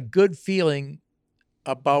I've had a good feeling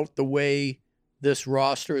about the way this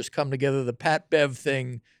roster has come together. The Pat Bev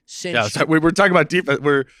thing. We were talking about defense.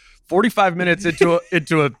 We're 45 minutes into a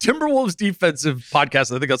Timberwolves defensive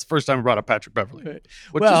podcast. I think that's the first time we brought up Patrick Beverley. Right.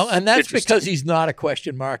 Well, and that's because he's not a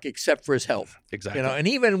question mark except for his health. Exactly. And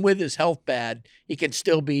even with his health bad, he can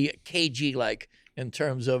still be KG-like in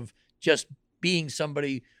terms of just being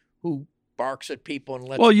somebody who barks at people and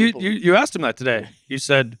lets people. You asked him that today. You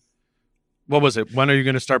said, what was it? When are you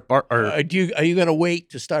going to start are you going to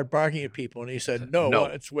wait to start barking at people? And he said, no.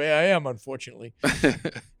 It's the way I am, unfortunately.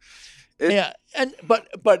 Yeah,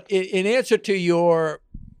 but in answer to your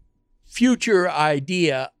future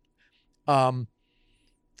idea, 33-5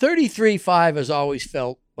 has always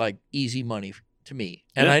felt like easy money to me,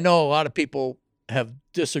 and I know a lot of people have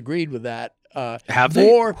disagreed with that. Have they?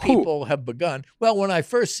 More people have begun. Well, when I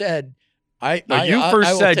first said,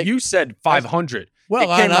 you said 500.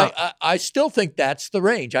 Well, I still think that's the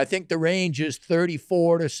range. I think the range is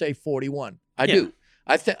 34 to say 41. I do.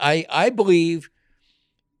 I believe,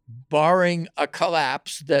 barring a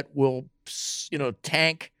collapse that will,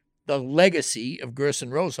 tank the legacy of Gerson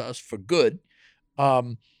Rosas for good,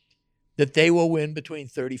 that they will win between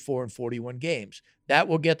 34 and 41 games. That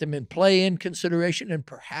will get them in play-in consideration and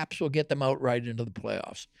perhaps will get them outright into the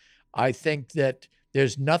playoffs. I think that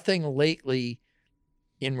there's nothing lately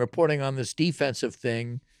in reporting on this defensive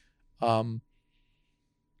thing.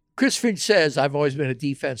 Chris Finch says, I've always been a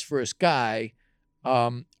defense-first guy.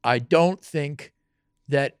 I don't think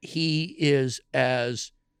that he is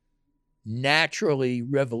as naturally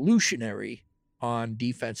revolutionary on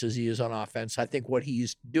defense as he is on offense. I think what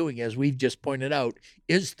he's doing, as we've just pointed out,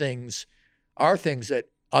 are things that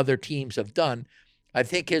other teams have done. I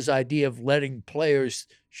think his idea of letting players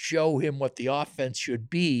show him what the offense should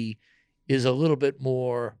be is a little bit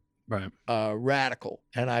more radical.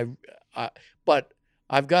 And but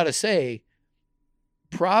I've got to say,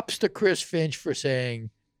 props to Chris Finch for saying,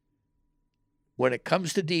 when it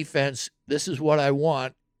comes to defense, this is what I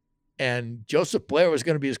want. And Joseph Blair was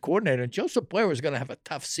going to be his coordinator, and Joseph Blair was going to have a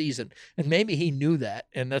tough season. And maybe he knew that,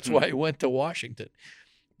 and that's why he went to Washington.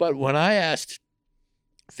 But when I asked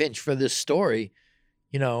Finch for this story,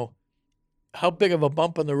 how big of a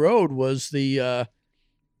bump in the road was the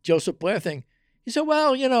Joseph Blair thing? He said,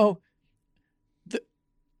 well,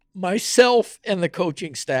 myself and the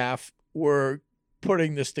coaching staff were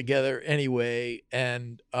putting this together anyway,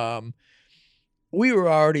 and we were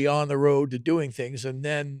already on the road to doing things. And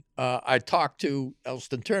then I talked to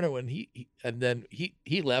Elston Turner when he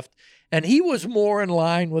left, and he was more in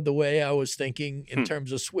line with the way I was thinking in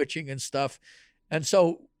terms of switching and stuff. And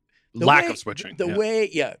so lack of switching.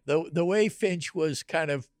 The way Finch was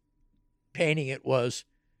kind of painting it was,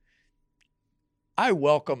 I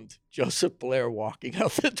welcomed Joseph Blair walking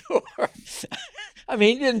out the door. I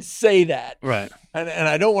mean, he didn't say that. Right. And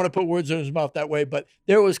I don't want to put words in his mouth that way, but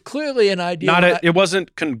there was clearly an idea. It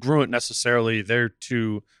wasn't congruent necessarily, their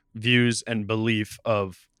two views and belief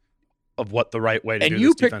of what the right way to do this. And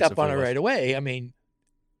you picked up on it right away. I mean,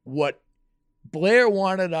 what Blair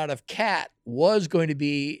wanted out of Cat was going to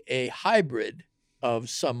be a hybrid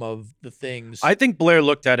of some of the things. I think Blair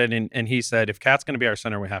looked at it and he said, if Cat's going to be our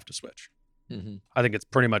center, we have to switch. Mm-hmm. I think it's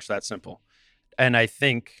pretty much that simple. And I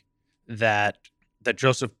think that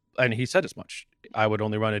Joseph, and he said as much, I would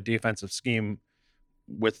only run a defensive scheme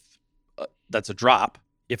with that's a drop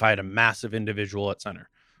if I had a massive individual at center.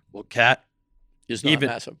 Well, Cat is not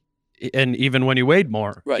massive. And even when he weighed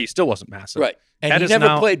more, right. He still wasn't massive. Right. And Cat he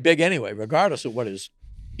never played big anyway, regardless of what his,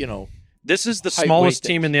 This is the smallest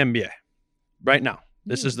team in the NBA right now.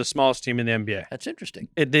 This is the smallest team in the NBA. That's interesting.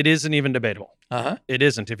 It isn't even debatable. Uh-huh. It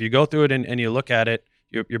isn't. If you go through it and you look at it,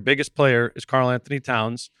 your biggest player is Karl Anthony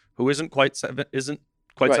Towns, who isn't quite 7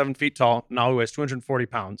 feet tall. Now he weighs 240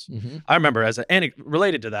 pounds. Mm-hmm. I remember,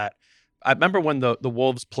 related to that, I remember when the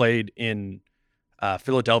Wolves played in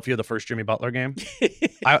Philadelphia, the first Jimmy Butler game.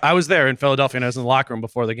 I was there in Philadelphia, and I was in the locker room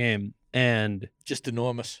before the game, and just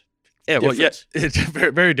enormous. Yeah, well, yeah, it's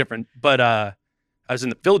very, very different. But I was in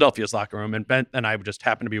the Philadelphia's locker room, and Ben and I just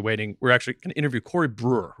happened to be waiting. We're actually going to interview Corey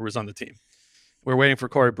Brewer, who was on the team. We're waiting for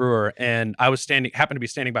Corey Brewer, and I was happened to be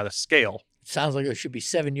standing by the scale. It sounds like it should be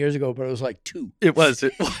 7 years ago, but it was like 2. It was.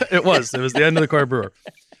 It was the end of the Corey Brewer.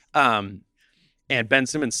 And Ben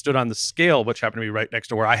Simmons stood on the scale, which happened to be right next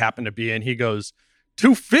to where I happened to be, and he goes,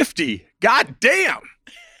 250. God damn.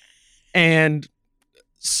 And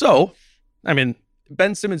so, I mean,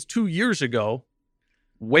 Ben Simmons 2 years ago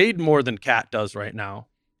weighed more than Cat does right now.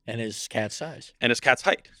 And his Cat's size. And his Cat's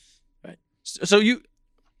height. Right. So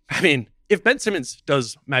if Ben Simmons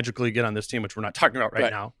does magically get on this team, which we're not talking about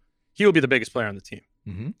right now, he will be the biggest player on the team.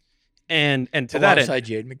 Mm-hmm. And to alongside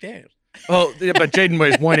Jaden McDaniels. Well, yeah, but Jaden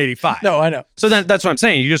weighs 185. No, I know. So that's what I'm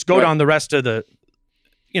saying. You just go down the rest of the,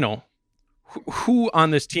 who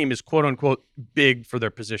on this team is quote unquote big for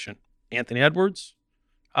their position? Anthony Edwards,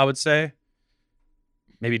 I would say.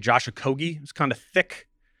 Maybe Josh Okogie is kind of thick.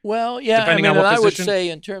 Well, yeah, depending on what I would position. say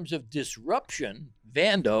in terms of disruption,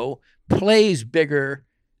 Vando plays bigger.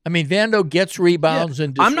 I mean, Vando gets rebounds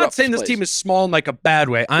and disrupts I'm not saying this plays. team is small in like a bad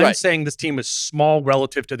way. I'm saying this team is small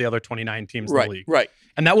relative to the other 29 teams in the league. Right.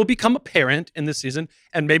 And that will become apparent in this season,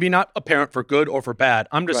 and maybe not apparent for good or for bad.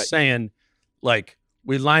 I'm just saying, like,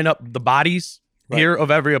 we line up the bodies here of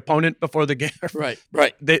every opponent before the game. Right.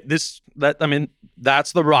 That's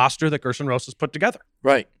the roster that Gerson Rosas put together.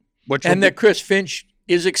 Right. That Chris Finch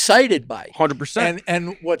is excited by. 100%.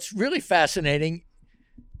 And what's really fascinating,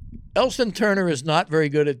 Elston Turner is not very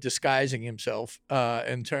good at disguising himself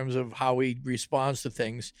in terms of how he responds to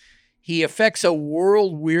things. He affects a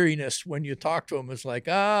world weariness when you talk to him. It's like,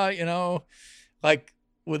 like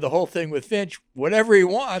with the whole thing with Finch, whatever he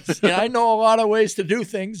wants. And I know a lot of ways to do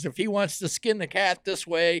things. If he wants to skin the cat this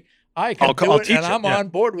way, I can do it, and I'm on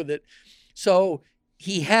board with it. So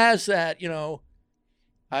he has that,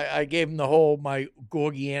 I gave him my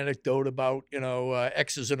Gorgie anecdote about,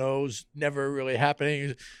 X's and O's never really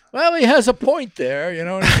happening. Well, he has a point there,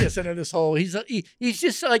 and he gets into this whole, he's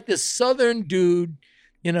just like this Southern dude,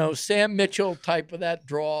 Sam Mitchell type of that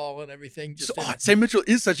drawl and everything. Sam Mitchell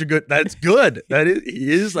is that's good.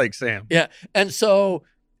 He is like Sam. Yeah. And so,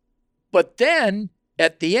 but then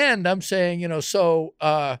at the end, I'm saying,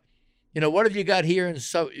 what have you got here? And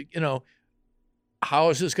so,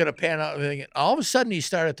 how is this going to pan out? And all of a sudden he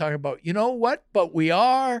started talking about, but we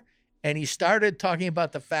are. And he started talking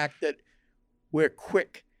about the fact that we're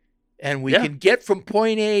quick and we can get from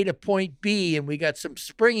point A to point B, and we got some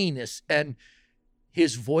springiness. And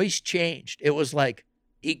his voice changed. It was like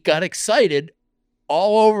he got excited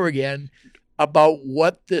all over again about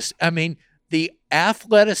the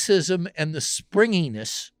athleticism and the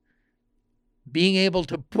springiness, being able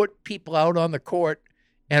to put people out on the court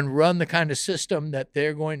and run the kind of system that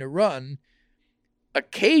they're going to run,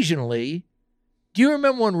 occasionally Do you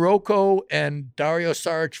remember when Rocco and Dario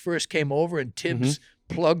Saric first came over and Tibbs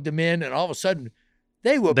plugged them in, and all of a sudden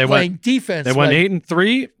they were playing defense? They went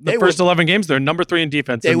 8-3 the first 11 games. They're number 3 in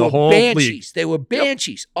defense in the whole league. They were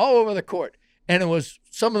banshees all over the court. And it was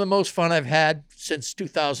some of the most fun I've had since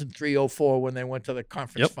 2003-04 when they went to the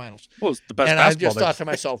conference finals. Well, it was the best and I just thought to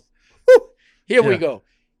myself, here we go.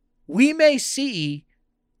 We may see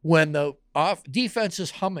when the defense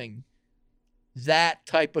is humming that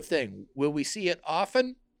type of thing. Will we see it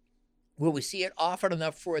often? Will we see it often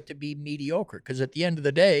enough for it to be mediocre? Because at the end of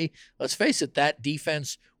the day, let's face it, that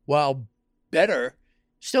defense, while better,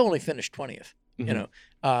 still only finished 20th.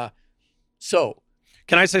 So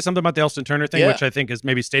can I say something about the Elston Turner thing, which I think is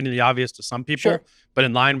maybe stating the obvious to some people, but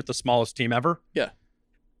in line with the smallest team ever? Yeah.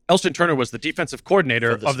 Elston Turner was the defensive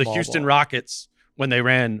coordinator of the Houston Rockets when they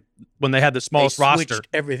had the smallest roster.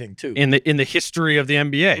 Everything too in the history of the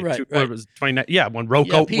NBA. Right. It was 29. Yeah, when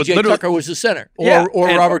Rocco was PJ Tucker was the center, or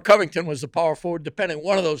Robert Covington was the power forward. Depending,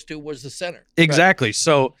 one of those two was the center. Exactly. Right.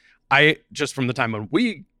 So I just from the time when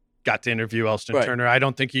we got to interview Elston Turner, I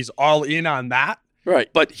don't think he's all in on that. Right.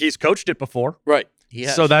 But he's coached it before. Right.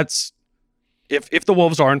 Yes. So that's if the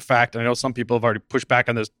Wolves are in fact, and I know some people have already pushed back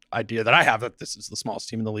on this idea that I have that this is the smallest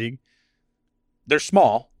team in the league. They're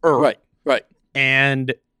small. Right.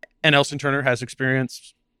 And Elston Turner has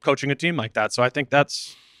experience coaching a team like that. So I think they're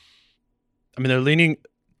leaning.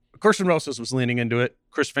 Carson Rosas was leaning into it.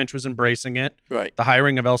 Chris Finch was embracing it. Right. The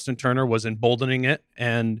hiring of Elston Turner was emboldening it.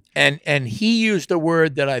 And he used a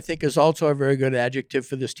word that I think is also a very good adjective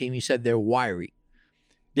for this team. He said they're wiry.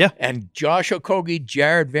 Yeah. And Josh Okogie,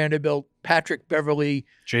 Jared Vanderbilt, Patrick Beverly,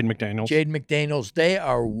 Jaden McDaniels, they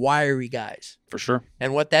are wiry guys. For sure.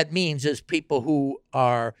 And what that means is people who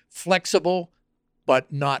are flexible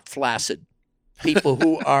but not flaccid. People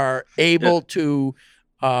who are able to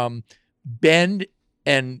bend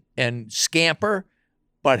and scamper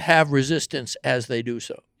but have resistance as they do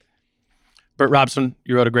so. Britt Robson,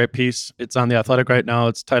 you wrote a great piece. It's on The Athletic right now.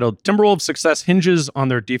 It's titled, Timberwolves' Success Hinges on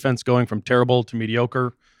Their Defense Going from Terrible to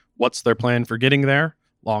Mediocre. What's their plan for getting there?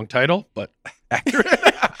 Long title, but accurate.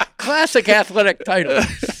 Classic Athletic title.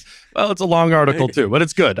 Well, it's a long article too, but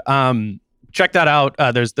it's good. Check that out.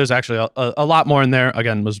 There's actually a lot more in there.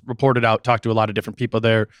 Again, was reported out, talked to a lot of different people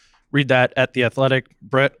there. Read that at The Athletic.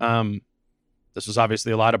 Britt, this was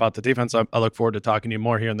obviously a lot about the defense. I look forward to talking to you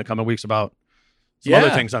more here in the coming weeks about some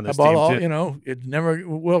other things on this team too. It never.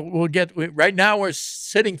 We'll get. Right now, we're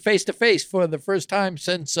sitting face to face for the first time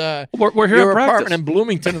since we're here your at practice. apartment in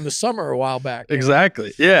Bloomington in the summer a while back.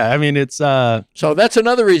 Exactly. Yeah. I mean, it's so that's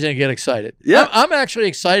another reason to get excited. Yeah. I'm actually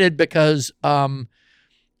excited because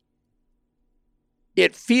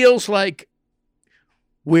it feels like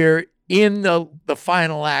we're in the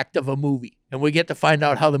final act of a movie. And we get to find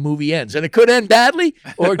out how the movie ends. And it could end badly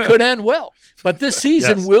or it could end well. But this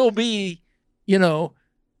season will be,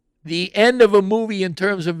 the end of a movie in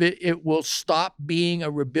terms of it will stop being a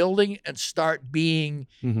rebuilding and start being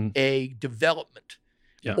a development.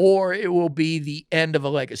 Yeah. Or it will be the end of a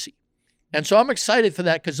legacy. And so I'm excited for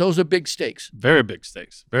that because those are big stakes. Very big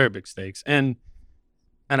stakes. Very big stakes. And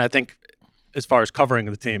I think as far as covering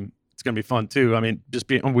the team, it's going to be fun too. I mean,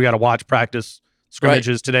 we got to watch practice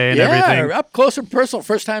scrimmages today and everything. Yeah, up close and personal.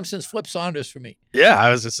 First time since Flip Saunders for me. Yeah, I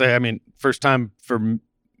was to say, first time for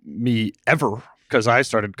me ever because I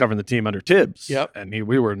started covering the team under Tibbs. Yep. And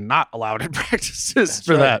we were not allowed in practices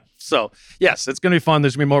for that. So, yes, it's going to be fun.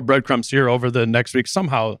 There's going to be more breadcrumbs here over the next week.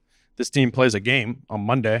 Somehow this team plays a game on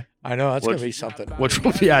Monday. I know, that's going to be something. Which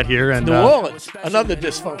we'll be at here. And New Orleans, another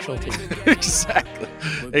dysfunctional team.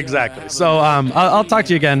 Exactly. So I'll talk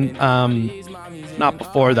to you again. Not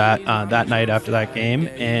before that night after that game.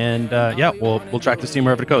 And we'll track this team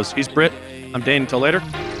wherever it goes. He's Britt. I'm Dane. Until later.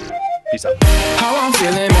 Peace out. How I'm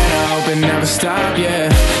feeling, man, I hope it never stop, yeah.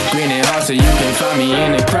 Green and hot so you can find me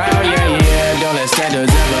in the crowd, yeah. Don't let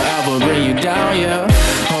standards ever bring you down, yeah.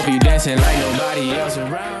 Hope you dancing like nobody else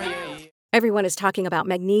around, yeah. Everyone is talking about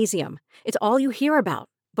magnesium. It's all you hear about.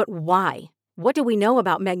 But why? What do we know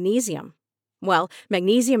about magnesium? Well,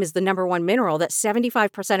 magnesium is the #1 mineral that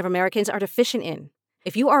 75% of Americans are deficient in.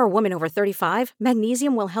 If you are a woman over 35,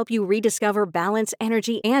 magnesium will help you rediscover balance,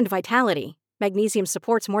 energy, and vitality. Magnesium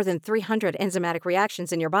supports more than 300 enzymatic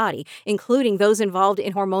reactions in your body, including those involved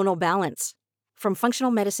in hormonal balance. From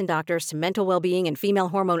functional medicine doctors to mental well-being and female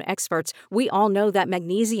hormone experts, we all know that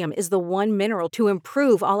magnesium is the one mineral to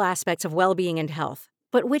improve all aspects of well-being and health.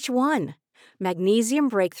 But which one? Magnesium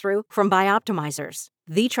Breakthrough from Bioptimizers,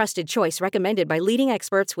 the trusted choice recommended by leading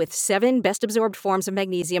experts with 7 best-absorbed forms of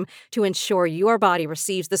magnesium to ensure your body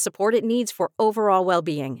receives the support it needs for overall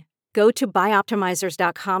well-being. Go to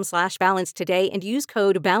bioptimizers.com/balance today and use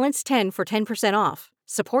code BALANCE10 for 10% off.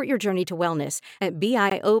 Support your journey to wellness at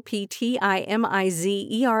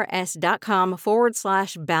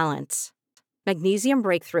bioptimizers.com/balance. Magnesium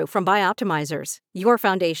Breakthrough from Bioptimizers, your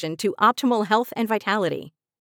foundation to optimal health and vitality.